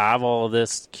Redskins would have all of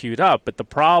this queued up, but the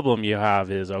problem you have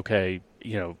is, okay,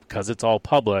 because it's all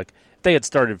public, if they had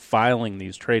started filing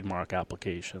these trademark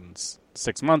applications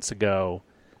 6 months ago,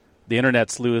 the internet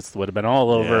sleuths would have been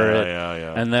all over it.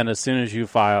 Yeah. And then as soon as you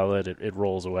file it, it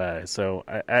rolls away. So,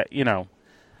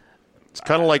 it's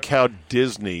kind of like how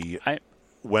Disney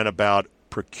went about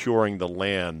procuring the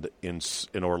land in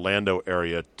Orlando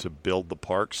area to build the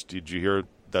parks. Did you hear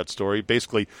that story?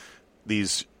 Basically,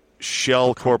 these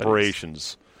shell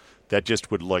corporations that just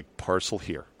would parcel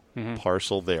here,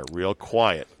 parcel there, real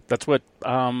quiet. That's what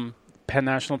Penn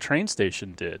National Train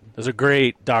Station did. There's a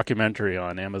great documentary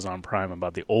on Amazon Prime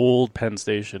about the old Penn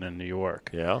Station in New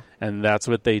York. Yeah. And that's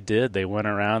what they did. They went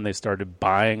around, they started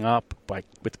buying up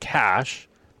with cash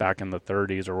back in the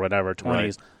 30s or whatever, 20s,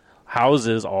 right,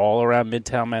 houses all around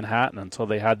Midtown Manhattan until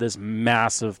they had this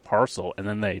massive parcel, and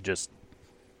then they just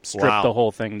stripped the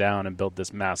whole thing down and built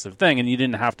this massive thing, and you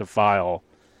didn't have to file.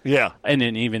 Yeah. And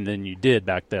then even then you did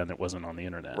back then. It wasn't on the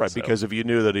internet. Right, because if you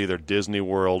knew that either Disney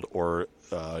World or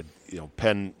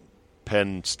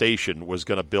Penn Station was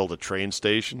going to build a train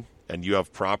station and you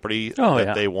have property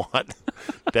they want,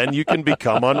 then you can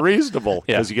become unreasonable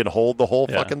because you can hold the whole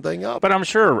fucking thing up. But I'm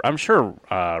sure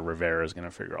Rivera is going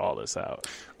to figure all this out.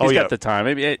 He's got the time.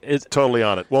 Maybe it's totally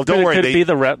on it. Well, don't worry. Could it be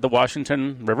the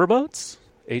Washington Riverboats?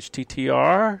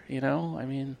 HTTR,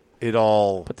 it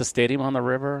all put the stadium on the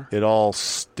river. It all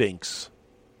stinks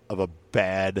of a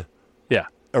bad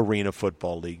Arena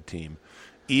Football League team.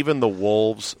 Even the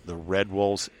Wolves, the Red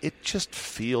Wolves, it just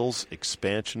feels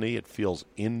expansion-y. It feels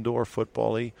indoor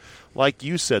football-y. Like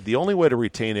you said, the only way to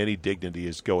retain any dignity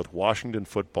is go with Washington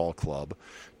Football Club,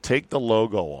 take the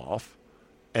logo off,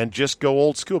 and just go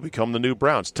old school, become the new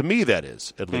Browns. To me, that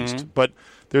is, at least. But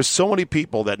there's so many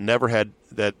people that never had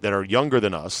that are younger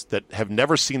than us that have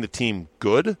never seen the team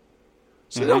good,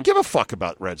 so they don't give a fuck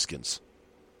about Redskins.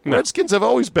 No. Redskins have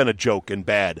always been a joke and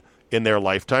bad in their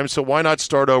lifetime, so why not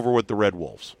start over with the Red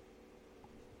Wolves?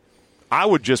 I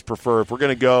would just prefer, if we're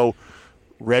going to go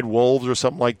Red Wolves or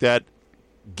something like that,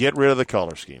 get rid of the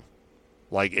color scheme.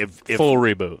 Like if full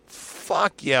reboot.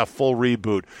 Fuck yeah, full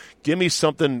reboot. Give me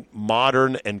something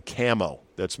modern and camo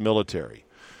that's military.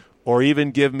 Or even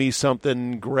give me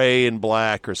something gray and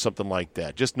black or something like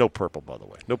that. Just no purple, by the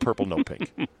way. No purple, no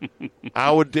pink.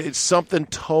 Something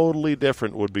totally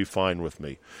different would be fine with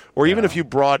me. Or even if you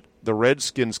brought the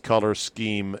Redskins color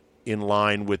scheme in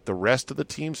line with the rest of the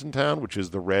teams in town, which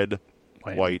is the red,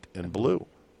 white, and blue,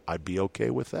 I'd be okay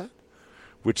with that.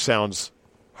 Which sounds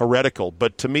heretical.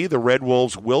 But to me, the Red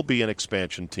Wolves will be an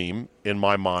expansion team in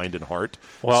my mind and heart.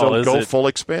 Well, so go full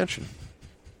expansion.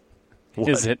 What?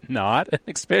 Is it not an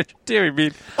expansion team? I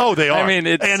mean, they are. I mean,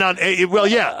 it's...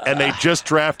 And they just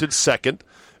drafted second,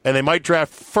 and they might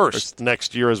draft first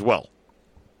next year as well,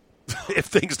 if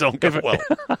things don't go well.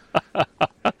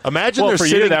 Imagine well, they're for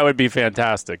sitting... you, that would be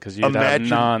fantastic, because you'd have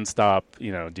nonstop,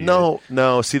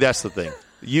 No, see, that's the thing.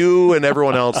 You and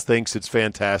everyone else thinks it's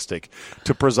fantastic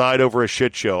to preside over a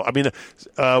shit show. I mean,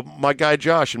 my guy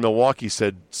Josh in Milwaukee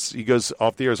said, he goes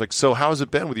off the air, he's like, so how's it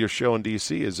been with your show in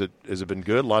D.C.? Has it been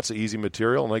good? Lots of easy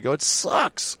material? And I go, it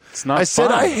sucks. It's not I said,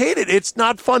 fun. I hate it. It's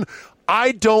not fun.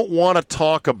 I don't want to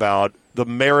talk about the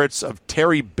merits of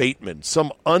Terry Bateman,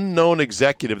 some unknown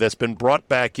executive that's been brought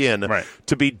back in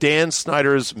to be Dan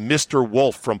Snyder's Mr.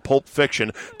 Wolf from Pulp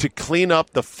Fiction to clean up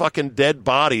the fucking dead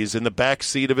bodies in the back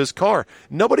seat of his car.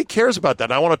 Nobody cares about that.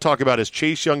 And I want to talk about, is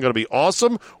Chase Young going to be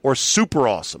awesome or super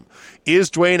awesome?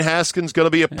 Is Dwayne Haskins going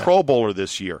to be a Pro Bowler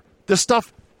this year? This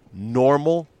stuff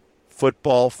normal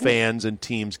football fans and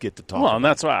teams get to talk about. Well, and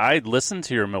that's why I listen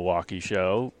to your Milwaukee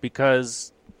show,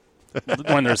 because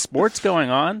when there's sports going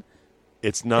on,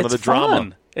 it's none of the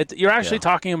drama. You're actually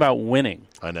talking about winning.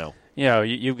 I know.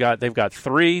 They've got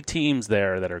 3 teams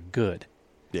there that are good.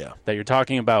 Yeah. That you're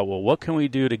talking about, well, what can we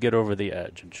do to get over the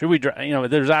edge? And should we,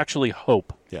 there's actually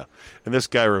hope. Yeah. And this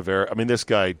guy this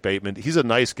guy Bateman, he's a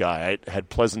nice guy. I had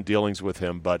pleasant dealings with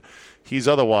him, but he's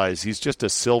just a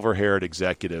silver-haired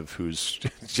executive who's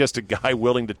just a guy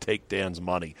willing to take Dan's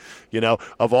money.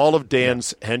 Of all of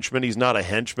Dan's henchmen, he's not a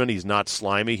henchman. He's not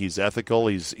slimy. He's ethical.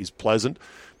 He's pleasant.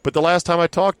 But the last time I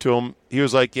talked to him, he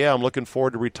was like, yeah, I'm looking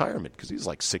forward to retirement, because he's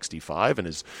like 65 and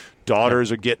his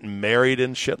daughters are getting married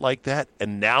and shit like that.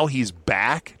 And now he's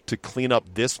back to clean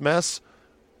up this mess.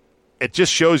 It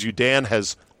just shows you Dan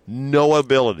has no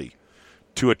ability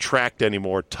to attract any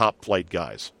more top-flight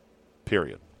guys,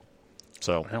 period.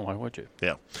 So, why would you?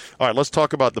 Yeah. All right, let's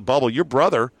talk about the bubble. Your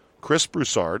brother, Chris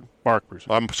Broussard. Mark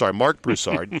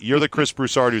Broussard. You're the Chris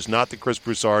Broussard who's not the Chris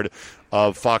Broussard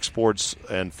of Fox Sports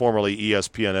and formerly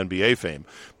ESPN NBA fame.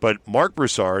 But Mark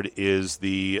Broussard is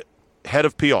the head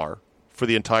of PR for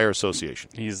the entire association.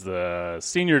 He's the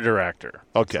senior director.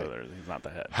 Okay. So he's not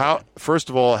the head. First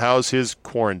of all, how's his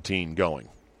quarantine going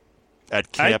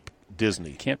at Camp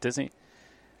Disney? Camp Disney?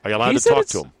 Are you allowed to talk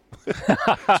to him? It's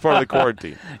part of the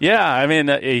quarantine. Yeah, I mean,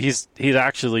 he's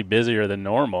actually busier than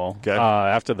normal. Okay.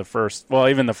 After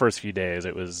even the first few days,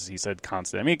 it was, he said,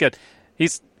 constant. I mean,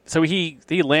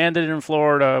 he landed in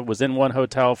Florida, was in one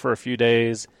hotel for a few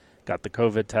days, got the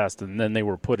COVID test, and then they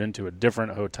were put into a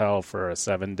different hotel for a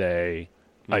 7-day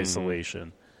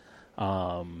isolation.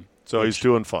 So he's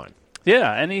doing fine.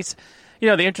 Yeah, and he's,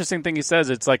 the interesting thing he says,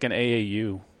 it's like an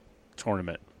AAU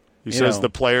tournament. He says the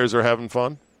players are having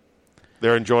fun?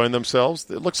 They're enjoying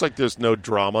themselves? It looks like there's no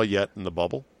drama yet in the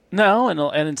bubble. No,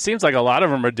 and it seems like a lot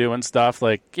of them are doing stuff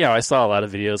like, I saw a lot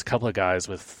of videos, a couple of guys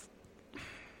with,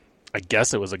 I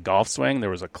guess it was a golf swing.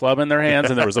 There was a club in their hands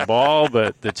and there was a ball,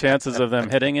 but the chances of them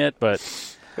hitting it. But,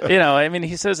 I mean,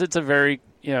 he says it's a very,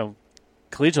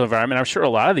 collegial environment. I'm sure a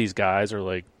lot of these guys are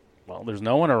like, well, there's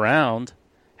no one around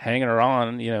hanging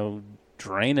around,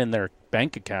 draining their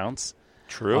bank accounts.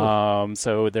 True.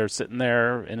 So they're sitting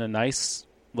there in a nice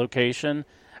location.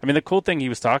 I mean, the cool thing he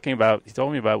told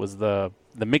me about was the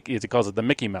Mickey, he calls it the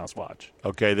Mickey Mouse watch.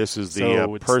 Okay, this is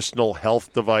the personal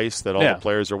health device that all the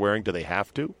players are wearing. Do they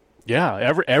have to? Yeah,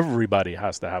 everybody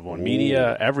has to have one. Ooh.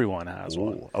 Media, everyone has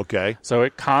one. Okay. So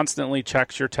it constantly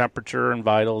checks your temperature and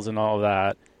vitals and all of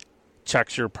that,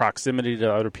 checks your proximity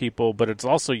to other people, but it's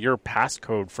also your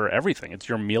passcode for everything. It's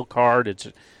your meal card. It's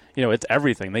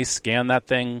everything. They scan that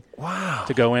thing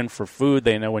to go in for food.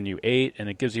 They know when you ate, and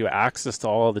it gives you access to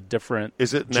all the different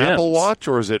Is it an gyms. Apple Watch,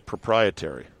 or is it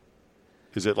proprietary?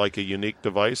 Is it like a unique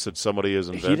device that somebody has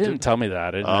invented? He didn't tell me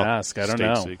that. I didn't ask. I don't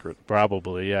know. State secret.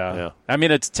 Probably, yeah. I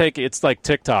mean, it's like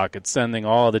TikTok. It's sending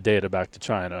all the data back to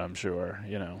China, I'm sure.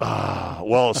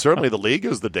 Well, certainly the league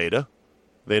is the data.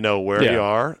 They know where you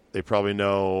are. They probably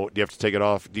know. Do you have to take it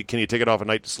off? Can you take it off at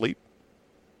night to sleep?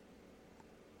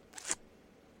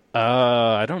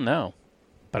 I don't know.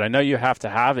 But I know you have to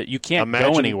have it. You can't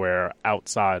go anywhere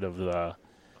outside of the...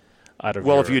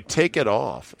 Well, if you take it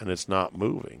off and it's not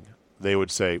moving, they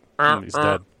would say, He's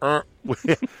dead.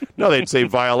 no, they'd say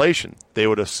violation. They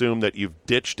would assume that you've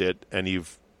ditched it and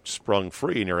you've sprung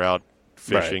free and you're out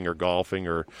fishing or golfing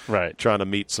or trying to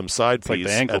meet some side piece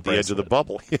at the edge of the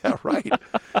bubble. Yeah, right.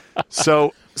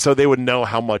 So they would know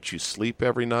how much you sleep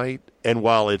every night. And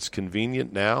while it's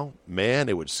convenient now, man,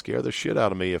 it would scare the shit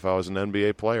out of me if I was an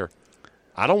NBA player.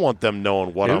 I don't want them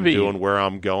knowing what I'm doing, where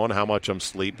I'm going, how much I'm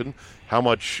sleeping, how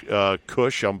much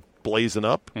cush I'm blazing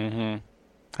up. Mm-hmm.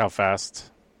 How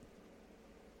fast?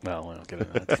 Well, we don't get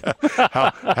into that.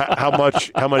 how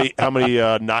many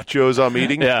nachos I'm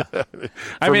eating? Yeah,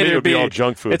 For me, it would be all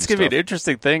junk food. It's going to be an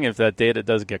interesting thing if that data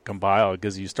does get compiled,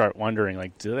 because you start wondering,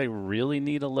 like, do they really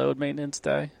need a load maintenance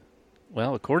day?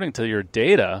 Well, according to your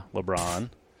data, LeBron,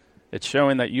 it's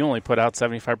showing that you only put out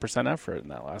 75% effort in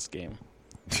that last game.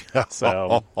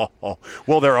 So,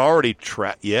 well, they're already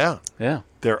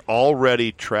they're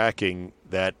already tracking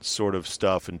that sort of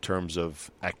stuff in terms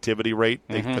of activity rate,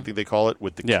 I think they call it,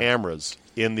 with the cameras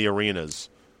in the arenas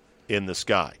in the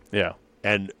sky. Yeah.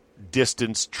 And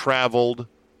distance traveled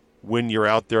when you're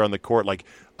out there on the court, like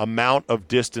amount of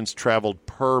distance traveled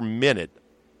per minute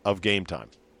of game time.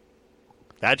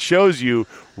 That shows you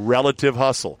relative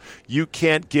hustle. You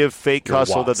can't give fake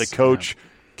hustle that the coach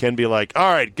can be like,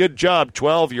 all right, good job,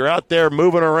 12. You're out there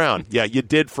moving around. Yeah, you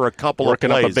did for a couple of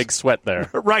plays. Working up a big sweat there.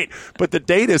 Right. But the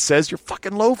data says you're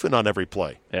fucking loafing on every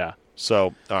play. Yeah.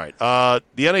 So, all right.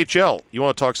 The NHL, you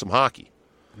want to talk some hockey?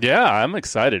 Yeah, I'm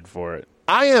excited for it.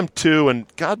 I am too, and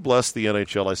God bless the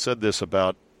NHL. I said this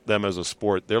about them as a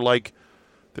sport. They're like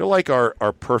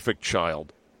our perfect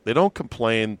child. They don't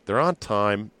complain. They're on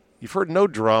time. You've heard no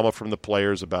drama from the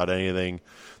players about anything.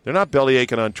 They're not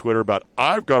bellyaching on Twitter about,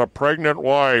 I've got a pregnant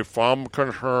wife. I'm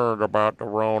concerned about the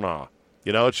Rona.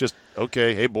 You know, it's just,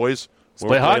 okay, hey, boys, let's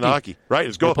play hockey. Right,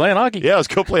 let's go. We're playing hockey. Yeah, let's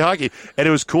go play hockey. And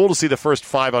it was cool to see the first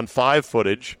 5-on-5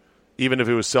 footage, even if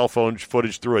it was cell phone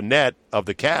footage through a net of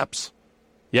the Caps.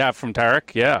 Yeah, from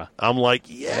Tarek, yeah. I'm like,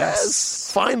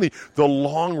 yes, finally, the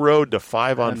long road to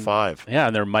 5-on-5. Yeah,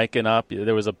 and they're miking up.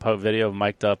 There was a video of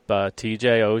mic'd up TJ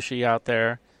Oshie out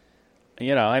there.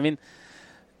 You know, I mean,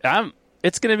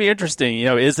 it's going to be interesting. You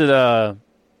know, is it a,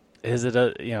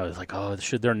 you know, it's like, oh,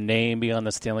 should their name be on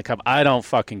the Stanley Cup? I don't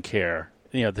fucking care.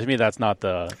 You know, to me, that's not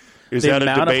the. Is that a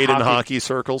debate in hockey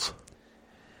circles?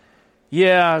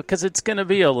 Yeah, because it's going to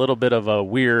be a little bit of a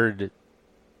weird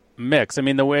mix. I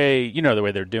mean, the way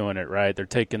they're doing it, right? They're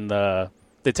taking the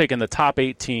top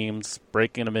 8 teams,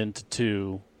 breaking them into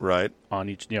 2. Right. On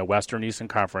each, Western Eastern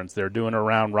Conference. They're doing a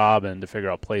round robin to figure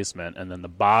out placement, and then the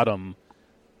bottom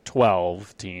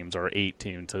 12 teams or 8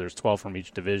 teams, so there's 12 from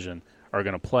each division, are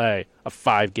going to play a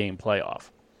 5-game playoff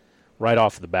right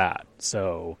off the bat.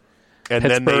 So and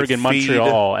Pittsburgh and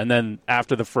Montreal, and then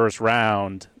after the first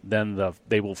round, then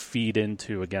they will feed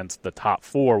into against the top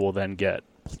 4 will then get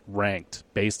ranked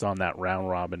based on that round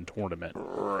robin tournament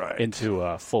into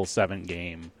a full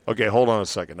 7-game. Okay, hold on a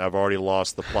second. I've already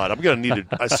lost the plot. I'm going to need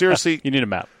to seriously. You need a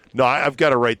map. No, I've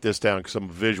got to write this down because I'm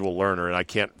a visual learner and I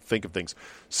can't think of things.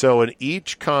 So in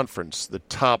each conference, the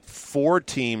top 4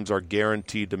 teams are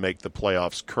guaranteed to make the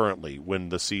playoffs currently when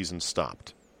the season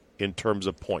stopped in terms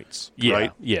of points,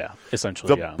 right? Yeah,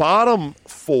 essentially, The bottom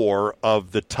 4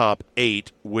 of the top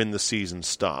 8 when the season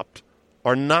stopped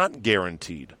are not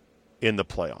guaranteed in the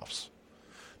playoffs.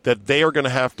 That they are going to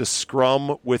have to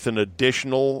scrum with an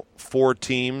additional 4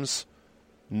 teams,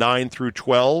 9 through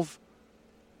 12,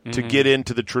 to get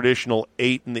into the traditional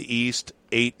 8 in the East,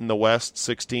 8 in the West,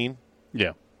 16?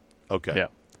 Yeah. Okay. Yeah.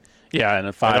 Yeah,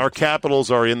 and 5. And our Capitals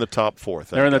are in the top 4.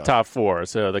 They're in the top 4.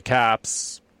 So the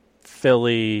Caps,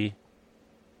 Philly,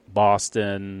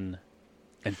 Boston,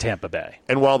 and Tampa Bay.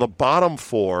 And while the bottom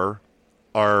 4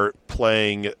 are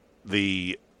playing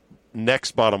the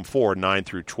next bottom 4, 9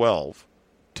 through 12,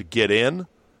 to get in,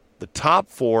 the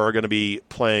top 4 are going to be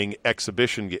playing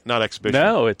exhibition, not exhibition.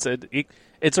 No,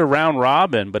 it's a round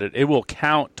robin, but it will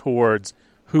count towards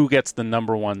who gets the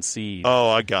number 1 seed. Oh,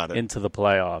 I got it. Into the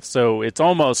playoffs. So it's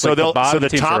almost like the bottom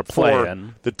teams are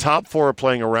playing. The top 4 are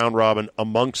playing a round robin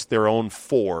amongst their own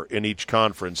 4 in each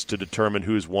conference to determine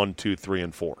who's 1, 2, 3,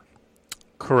 and 4.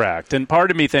 Correct. And part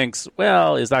of me thinks,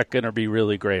 well, is that going to be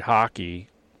really great hockey?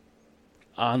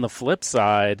 On the flip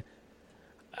side,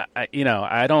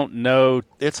 I don't know.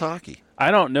 It's hockey.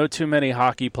 I don't know too many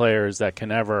hockey players that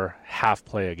can ever half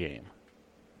play a game.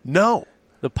 No.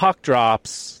 The puck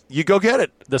drops. You go get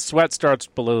it. The sweat starts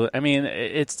below. I mean,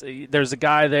 there's a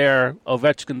guy there.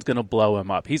 Ovechkin's going to blow him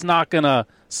up. He's not going to,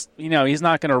 he's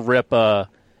not going to rip a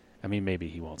I mean, maybe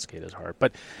he won't skate as hard,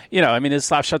 but I mean, his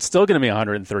slap shot's still going to be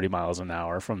 130 miles an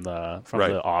hour from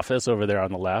the office over there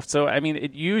on the left. So I mean,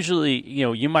 it usually,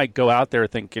 you might go out there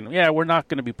thinking, yeah, we're not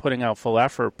going to be putting out full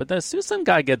effort, but as soon as some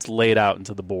guy gets laid out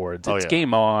into the boards, it's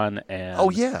game on. And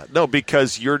no,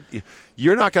 because you're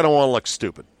not going to want to look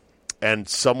stupid, and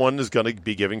someone is going to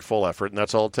be giving full effort, and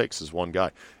that's all it takes is one guy.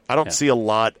 I don't see a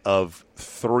lot of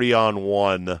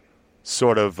 3-on-1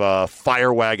 sort of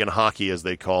fire wagon hockey, as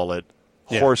they call it.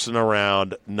 Horsing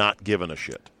around, not giving a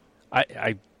shit.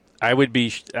 I would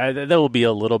be. There will be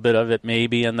a little bit of it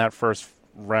maybe in that first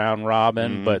round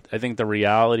robin, but I think the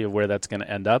reality of where that's going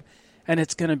to end up, and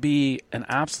it's going to be an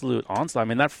absolute onslaught. I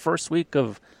mean, that first week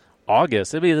of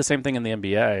August, it'll be the same thing in the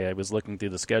NBA. I was looking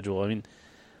through the schedule. I mean,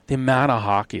 the amount of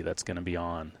hockey that's going to be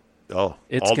on. Oh,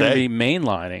 it's going to be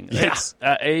mainlining. Yeah.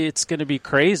 It's going to be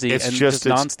crazy. It's and just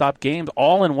nonstop games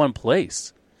all in one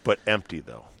place. But empty,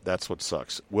 though. That's what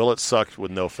sucks. Will it suck with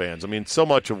no fans? I mean, so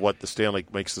much of what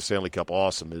makes the Stanley Cup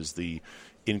awesome is the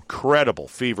incredible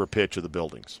fever pitch of the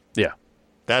buildings. Yeah.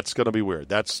 That's going to be weird.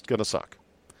 That's going to suck.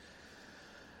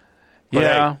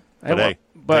 But take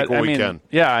what we can.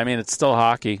 Yeah, I mean, it's still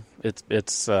hockey. It's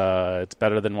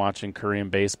better than watching Korean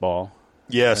baseball.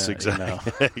 Yes,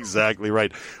 exactly. Exactly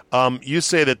right. You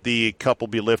say that the cup will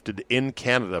be lifted in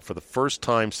Canada for the first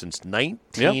time since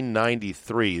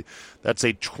 1993. Yep. That's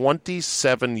a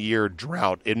 27-year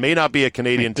drought. It may not be a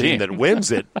Canadian team that wins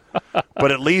it,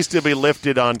 but at least it'll be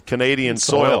lifted on Canadian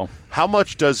soil. How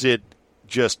much does it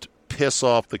just piss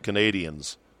off the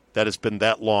Canadians that it's been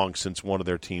that long since one of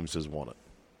their teams has won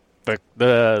it?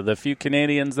 The few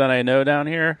Canadians that I know down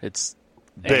here, it's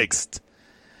big. Angst.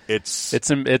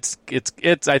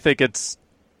 I think it's.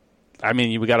 I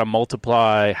mean, we got to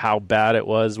multiply how bad it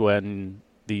was when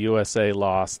the USA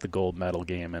lost the gold medal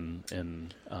game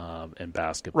in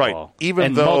basketball, right?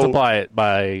 Even though multiply it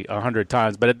by 100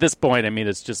 times. But at this point, I mean,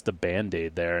 it's just a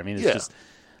Band-Aid there. I mean, it's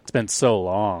been so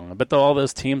long. But all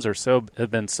those teams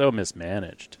have been so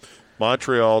mismanaged.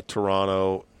 Montreal,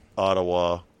 Toronto,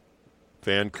 Ottawa,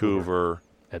 Vancouver,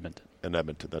 Edmonton, and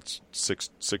Edmonton. That's six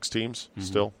teams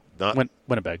still. Not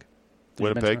Winnipeg.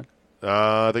 Winnipeg?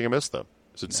 I think I missed them.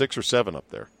 Is it 6 or 7 up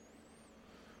there?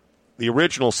 The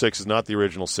original 6 is not the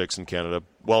original 6 in Canada.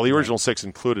 Well, the original 6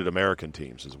 included American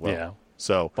teams as well. Yeah.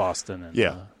 So Boston. And,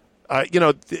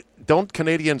 don't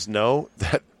Canadians know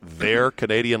that their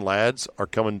Canadian lads are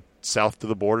coming south to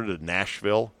the border to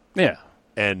Nashville? Yeah.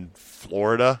 And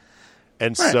Florida?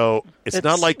 And so it's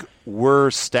not like we're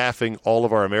staffing all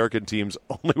of our American teams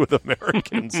only with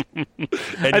Americans.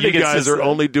 And you guys are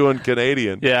only doing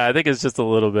Canadian. Yeah, I think it's just a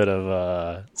little bit of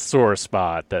a sore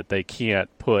spot that they can't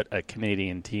put a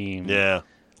Canadian team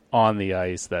on the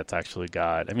ice that's actually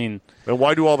got. I mean, and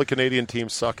why do all the Canadian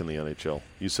teams suck in the NHL?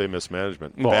 You say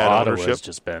mismanagement. Well, bad Ottawa's ownership.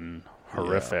 Just been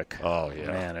horrific.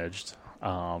 Managed.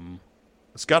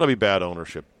 It's got to be bad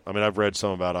ownership. I mean, I've read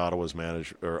some about Ottawa's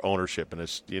ownership, and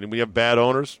it's when you have bad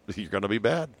owners, you're going to be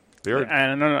bad.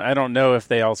 And I don't know if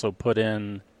they also put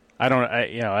in. I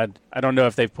don't know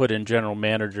if they've put in general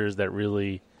managers that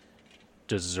really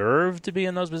deserve to be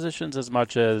in those positions as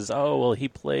much as he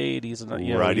played. He's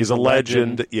he's a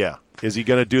legend. Yeah, is he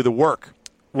going to do the work?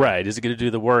 Right, is he going to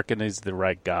do the work, and he's the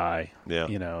right guy? Yeah,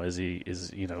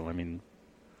 I mean,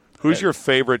 who's your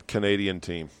favorite Canadian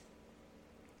team?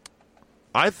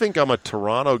 I think I'm a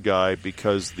Toronto guy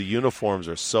because the uniforms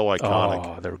are so iconic.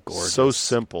 Oh, they're gorgeous. So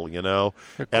simple, And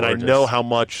I know how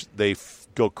much they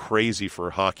go crazy for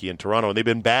hockey in Toronto, and they've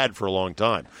been bad for a long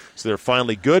time. So they're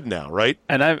finally good now, right?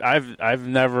 And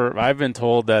I've been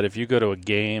told that if you go to a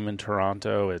game in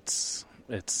Toronto, it's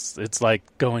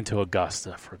like going to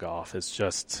Augusta for golf. It's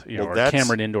just or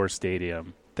Cameron Indoor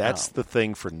Stadium. That's the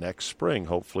thing for next spring,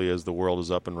 hopefully, as the world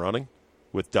is up and running.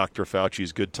 With Dr.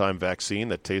 Fauci's good time vaccine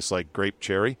that tastes like grape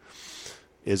cherry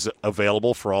is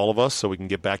available for all of us so we can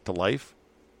get back to life.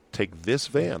 Take this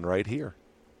van right here.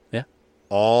 Yeah.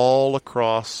 All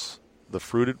across the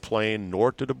fruited plain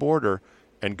north to the border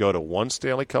and go to one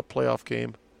Stanley Cup playoff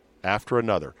game after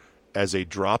another as a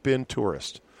drop-in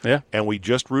tourist. Yeah. And we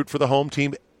just root for the home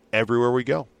team everywhere we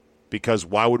go. Because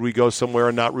why would we go somewhere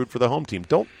and not root for the home team?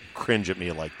 Don't cringe at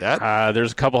me like that.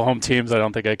 There's a couple home teams I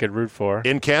don't think I could root for.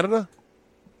 In Canada?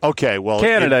 Okay, well,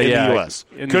 Canada, in the U.S.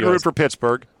 Couldn't root for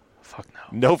Pittsburgh. Fuck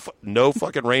no. No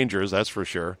fucking Rangers, that's for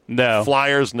sure. No.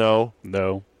 Flyers, no.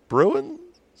 No.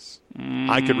 Bruins?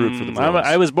 I could root for the Bruins.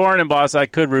 I was born in Boston. I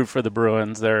could root for the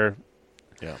Bruins. They're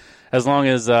as long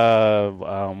as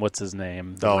what's his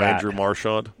name? Andrew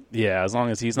Marchand. Yeah, as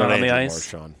long as he's not on the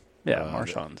ice. Marchand. Yeah,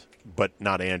 Marchand. But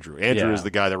not Andrew. Andrew is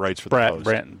the guy that writes for the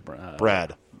Post.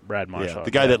 Brad Brad Marchand. Yeah,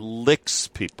 the guy that licks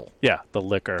people. Yeah, the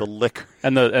licker. The licker.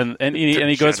 And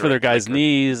he goes for their guys'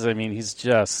 knees. I mean, he's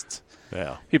just...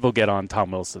 Yeah. People get on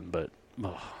Tom Wilson, but...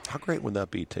 Oh. How great would that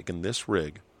be, taking this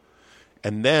rig,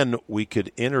 and then we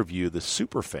could interview the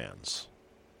super fans,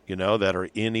 that are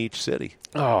in each city.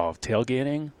 Oh,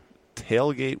 tailgating?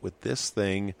 Tailgate with this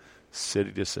thing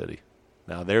city to city.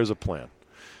 Now, there's a plan.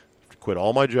 Quit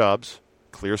all my jobs,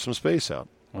 clear some space out.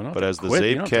 Well, but as the quit.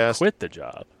 You don't have to Zabecast... quit the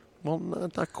job. Well,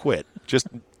 not quit. Just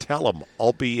tell them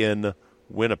I'll be in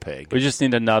Winnipeg. We just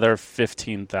need another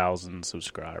 15,000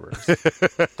 subscribers.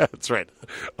 That's right.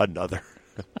 Another.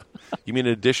 You mean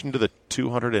in addition to the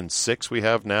 206 we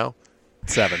have now?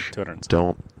 206.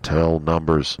 Don't tell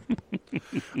numbers.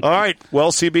 All right.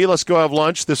 Well, CB, let's go have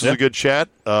lunch. This was a good chat.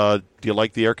 Do you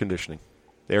like the air conditioning?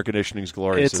 The air conditioning's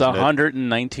glorious. It's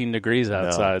 119 degrees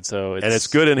outside, and it's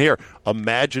good in here.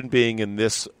 Imagine being in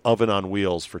this oven on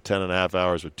wheels for 10 and a half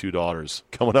hours with two daughters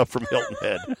coming up from Hilton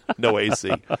Head. No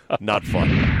AC. Not fun.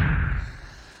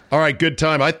 All right, good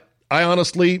time. I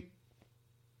honestly,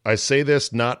 I say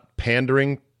this not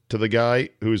pandering to the guy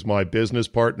who's my business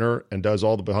partner and does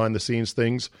all the behind-the-scenes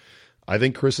things. I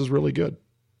think Chris is really good.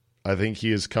 I think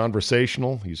he is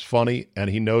conversational, he's funny, and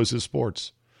he knows his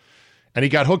sports. And he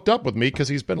got hooked up with me because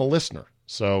he's been a listener.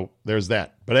 So there's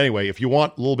that. But anyway, if you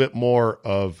want a little bit more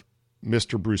of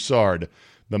Mr. Broussard,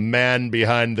 the man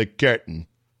behind the curtain,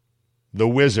 the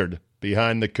wizard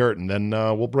behind the curtain, then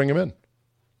we'll bring him in.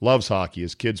 Loves hockey.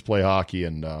 His kids play hockey,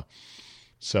 and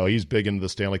so he's big into the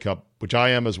Stanley Cup, which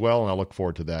I am as well, and I look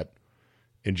forward to that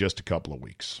in just a couple of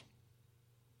weeks.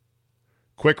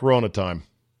 Quick Rona time.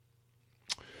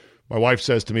 My wife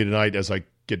says to me tonight as I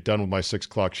get done with my 6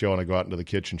 o'clock show and I go out into the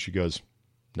kitchen, she goes,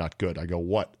 not good. I go,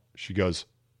 what? She goes,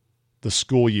 the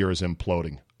school year is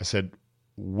imploding. I said,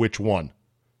 which one?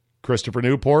 Christopher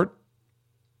Newport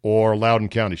or Loudoun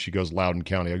County? She goes, Loudoun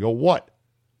County. I go, what?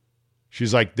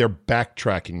 She's like, they're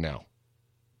backtracking now.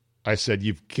 I said,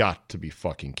 you've got to be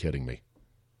fucking kidding me.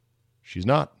 She's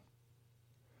not.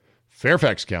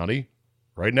 Fairfax County,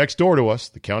 right next door to us,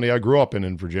 the county I grew up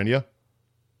in Virginia,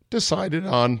 decided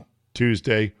on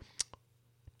Tuesday,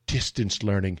 distance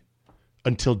learning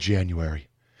until January,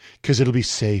 because it'll be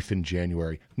safe in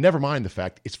January. Never mind the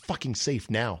fact it's fucking safe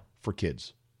now for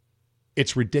kids.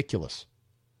 It's ridiculous.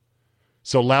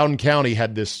 So Loudoun County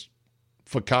had this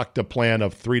fakakta plan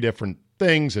of 3 different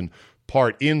things, and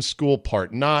part in school,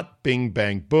 part not, bing,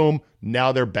 bang, boom.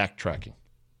 Now they're backtracking.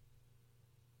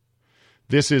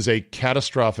 This is a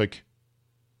catastrophic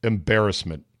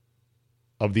embarrassment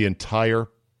of the entire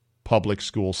public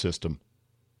school system.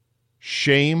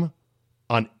 Shame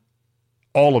on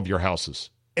all of your houses,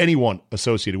 anyone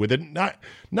associated with it. Not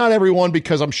everyone,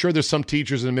 because I'm sure there's some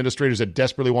teachers and administrators that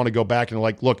desperately want to go back and are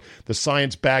like, look, the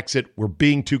science backs it. We're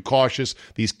being too cautious.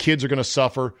 These kids are going to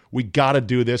suffer. We got to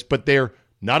do this. But they're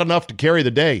not enough to carry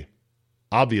the day,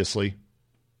 obviously.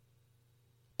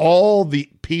 All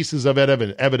the pieces of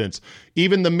evidence,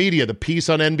 even the media, the piece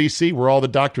on NBC where all the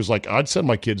doctors like, I'd send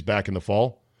my kids back in the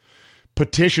fall.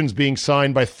 Petitions being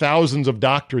signed by thousands of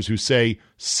doctors who say,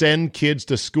 send kids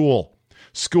to school.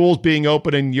 Schools being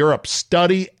open in Europe,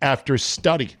 study after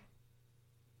study.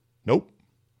 Nope.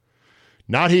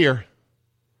 Not here.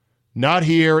 Not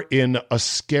here in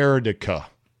Askerdica,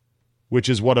 which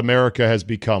is what America has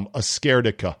become,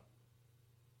 Askerdica.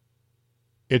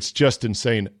 It's just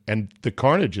insane, and the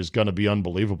carnage is going to be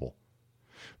unbelievable.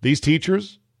 These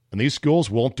teachers and these schools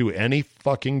won't do any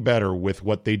fucking better with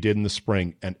what they did in the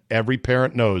spring, and every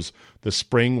parent knows the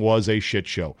spring was a shit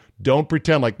show. Don't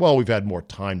pretend like, well, we've had more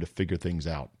time to figure things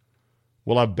out.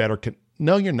 We'll have better...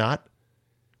 No, you're not.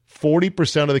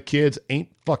 40% of the kids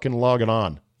ain't fucking logging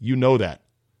on. You know that.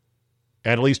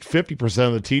 And at least 50%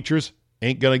 of the teachers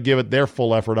ain't going to give it their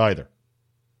full effort either.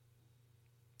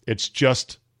 It's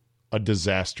just a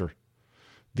disaster.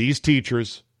 These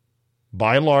teachers,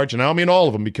 by and large, and I don't mean all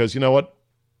of them, because you know what?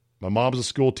 My mom's a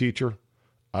school teacher.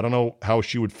 I don't know how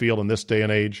she would feel in this day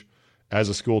and age as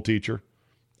a school teacher.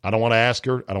 I don't want to ask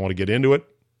her. I don't want to get into it.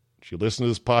 She listens to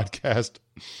this podcast.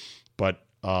 But,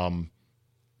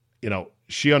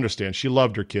 she understands. She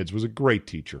loved her kids, was a great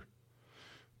teacher.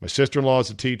 My sister-in-law is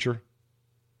a teacher.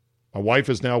 My wife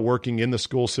is now working in the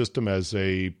school system as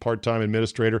a part-time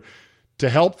administrator to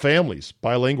help families,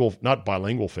 not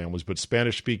bilingual families, but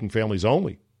Spanish-speaking families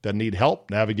only, that need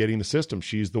help navigating the system.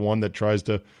 She's the one that tries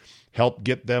to help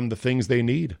get them the things they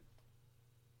need.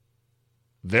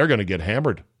 They're going to get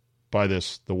hammered by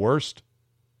this, the worst.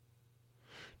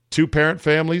 2-parent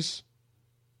families,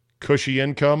 cushy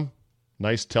income,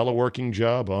 Nice teleworking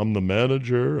job. I'm the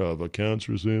manager of accounts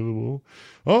receivable.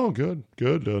 Oh, good.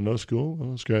 No school. Oh,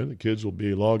 that's great. The kids will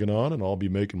be logging on, and I'll be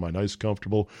making my nice,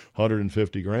 comfortable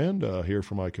 $150,000 here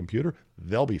for my computer.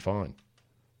 They'll be fine.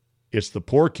 It's the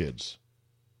poor kids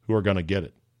who are going to get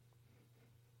it.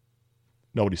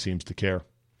 Nobody seems to care.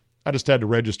 I just had to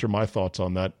register my thoughts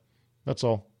on that. That's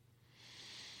all.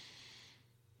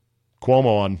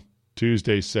 Cuomo on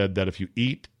Tuesday said that if you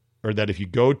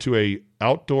go to a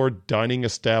outdoor dining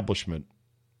establishment,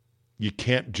 you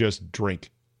can't just drink.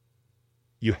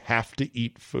 You have to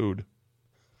eat food.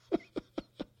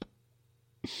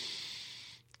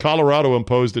 Colorado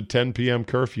imposed a 10 p.m.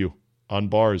 curfew on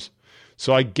bars.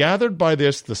 So I gathered by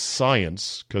this the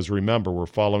science, because remember, we're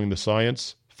following the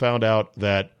science, found out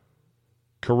that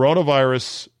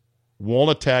coronavirus won't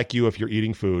attack you if you're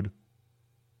eating food.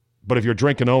 But if you're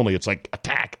drinking only, it's like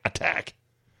attack.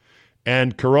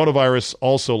 And coronavirus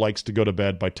also likes to go to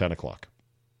bed by 10 o'clock.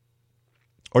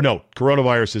 Or no,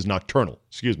 coronavirus is nocturnal.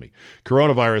 Excuse me.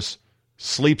 Coronavirus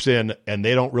sleeps in, and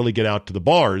they don't really get out to the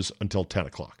bars until 10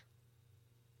 o'clock.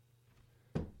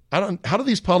 How do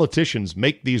these politicians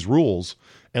make these rules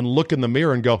and look in the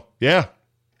mirror and go, yeah,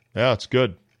 it's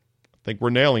good. I think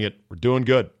we're nailing it. We're doing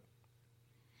good.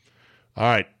 All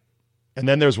right. And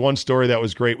then there's one story that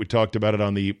was great. We talked about it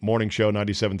on the morning show,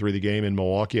 97.3 The Game in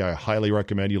Milwaukee. I highly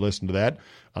recommend you listen to that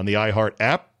on the iHeart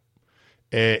app.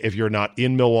 If you're not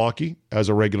in Milwaukee as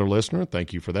a regular listener,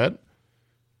 thank you for that.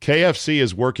 KFC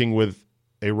is working with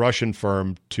a Russian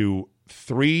firm to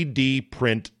 3D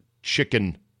print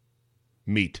chicken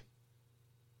meat.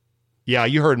 Yeah,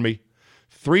 you heard me.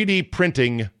 3D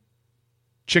printing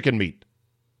chicken meat.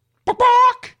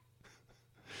 Ba-bark!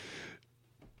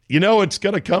 You know, it's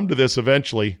going to come to this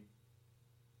eventually.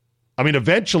 I mean,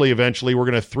 eventually, we're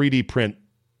going to 3D print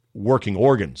working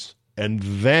organs. And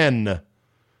then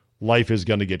life is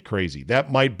going to get crazy. That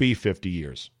might be 50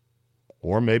 years.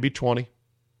 Or maybe 20.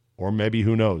 Or maybe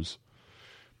who knows.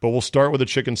 But we'll start with a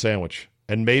chicken sandwich.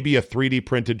 And maybe a 3D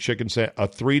printed a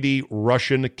 3D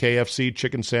Russian KFC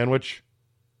chicken sandwich.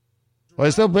 Well,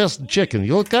 it's the best chicken.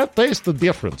 You can't taste the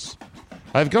difference.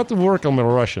 I've got to work on my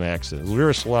Russian accent. It's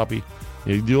very sloppy.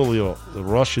 You do the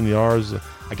Russian yards.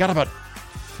 I got about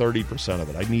 30% of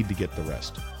it. I need to get the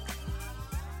rest.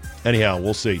 Anyhow,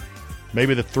 we'll see.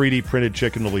 Maybe the 3D printed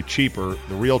chicken will be cheaper.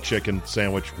 The real chicken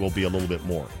sandwich will be a little bit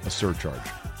more, a surcharge.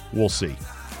 We'll see.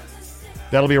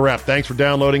 That'll be a wrap. Thanks for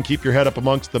downloading. Keep your head up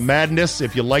amongst the madness.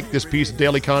 If you like this piece of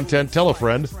daily content, tell a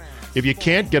friend. If you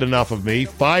can't get enough of me,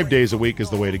 5 days a week is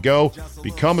the way to go.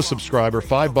 Become a subscriber.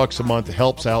 $5 a month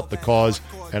helps out the cause,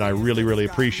 and I really, really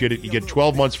appreciate it. You get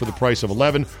 12 months for the price of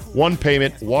 11. One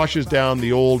payment washes down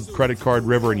the old credit card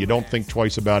river, and you don't think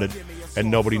twice about it,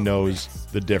 and nobody knows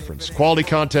the difference. Quality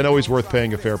content always worth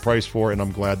paying a fair price for, and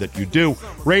I'm glad that you do.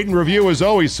 Rate and review as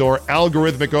always, so our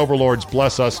algorithmic overlords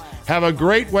bless us. Have a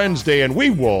great Wednesday, and we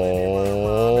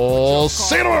will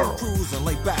see you tomorrow.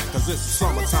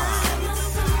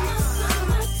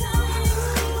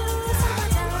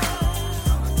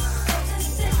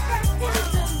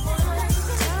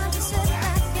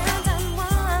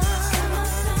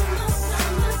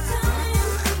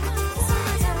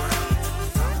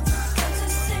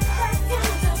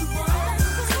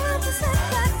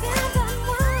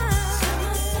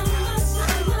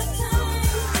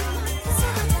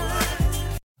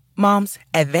 Moms,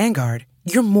 at Vanguard,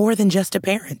 you're more than just a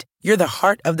parent. You're the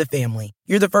heart of the family.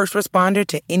 You're the first responder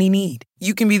to any need.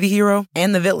 You can be the hero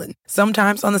and the villain,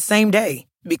 sometimes on the same day.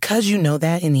 Because you know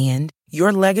that in the end,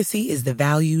 your legacy is the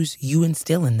values you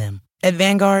instill in them. At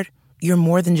Vanguard, you're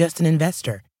more than just an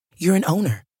investor. You're an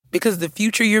owner. Because the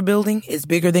future you're building is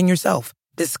bigger than yourself.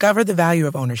 Discover the value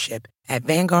of ownership at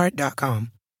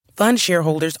Vanguard.com. Fund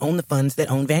shareholders own the funds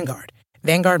that own Vanguard.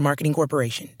 Vanguard Marketing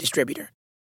Corporation, distributor.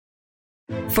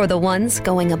 For the ones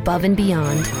going above and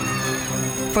beyond.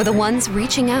 For the ones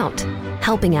reaching out,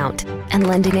 helping out, and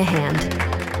lending a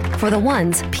hand. For the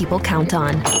ones people count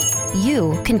on.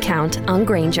 You can count on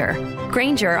Grainger.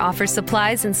 Grainger offers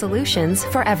supplies and solutions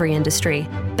for every industry.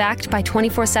 Backed by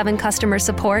 24/7 customer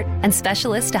support and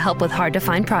specialists to help with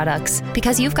hard-to-find products.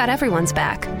 Because you've got everyone's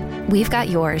back. We've got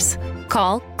yours.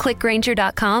 Call, click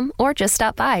Grainger.com, or just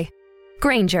stop by.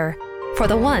 Grainger, for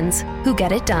the ones who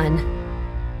get it done.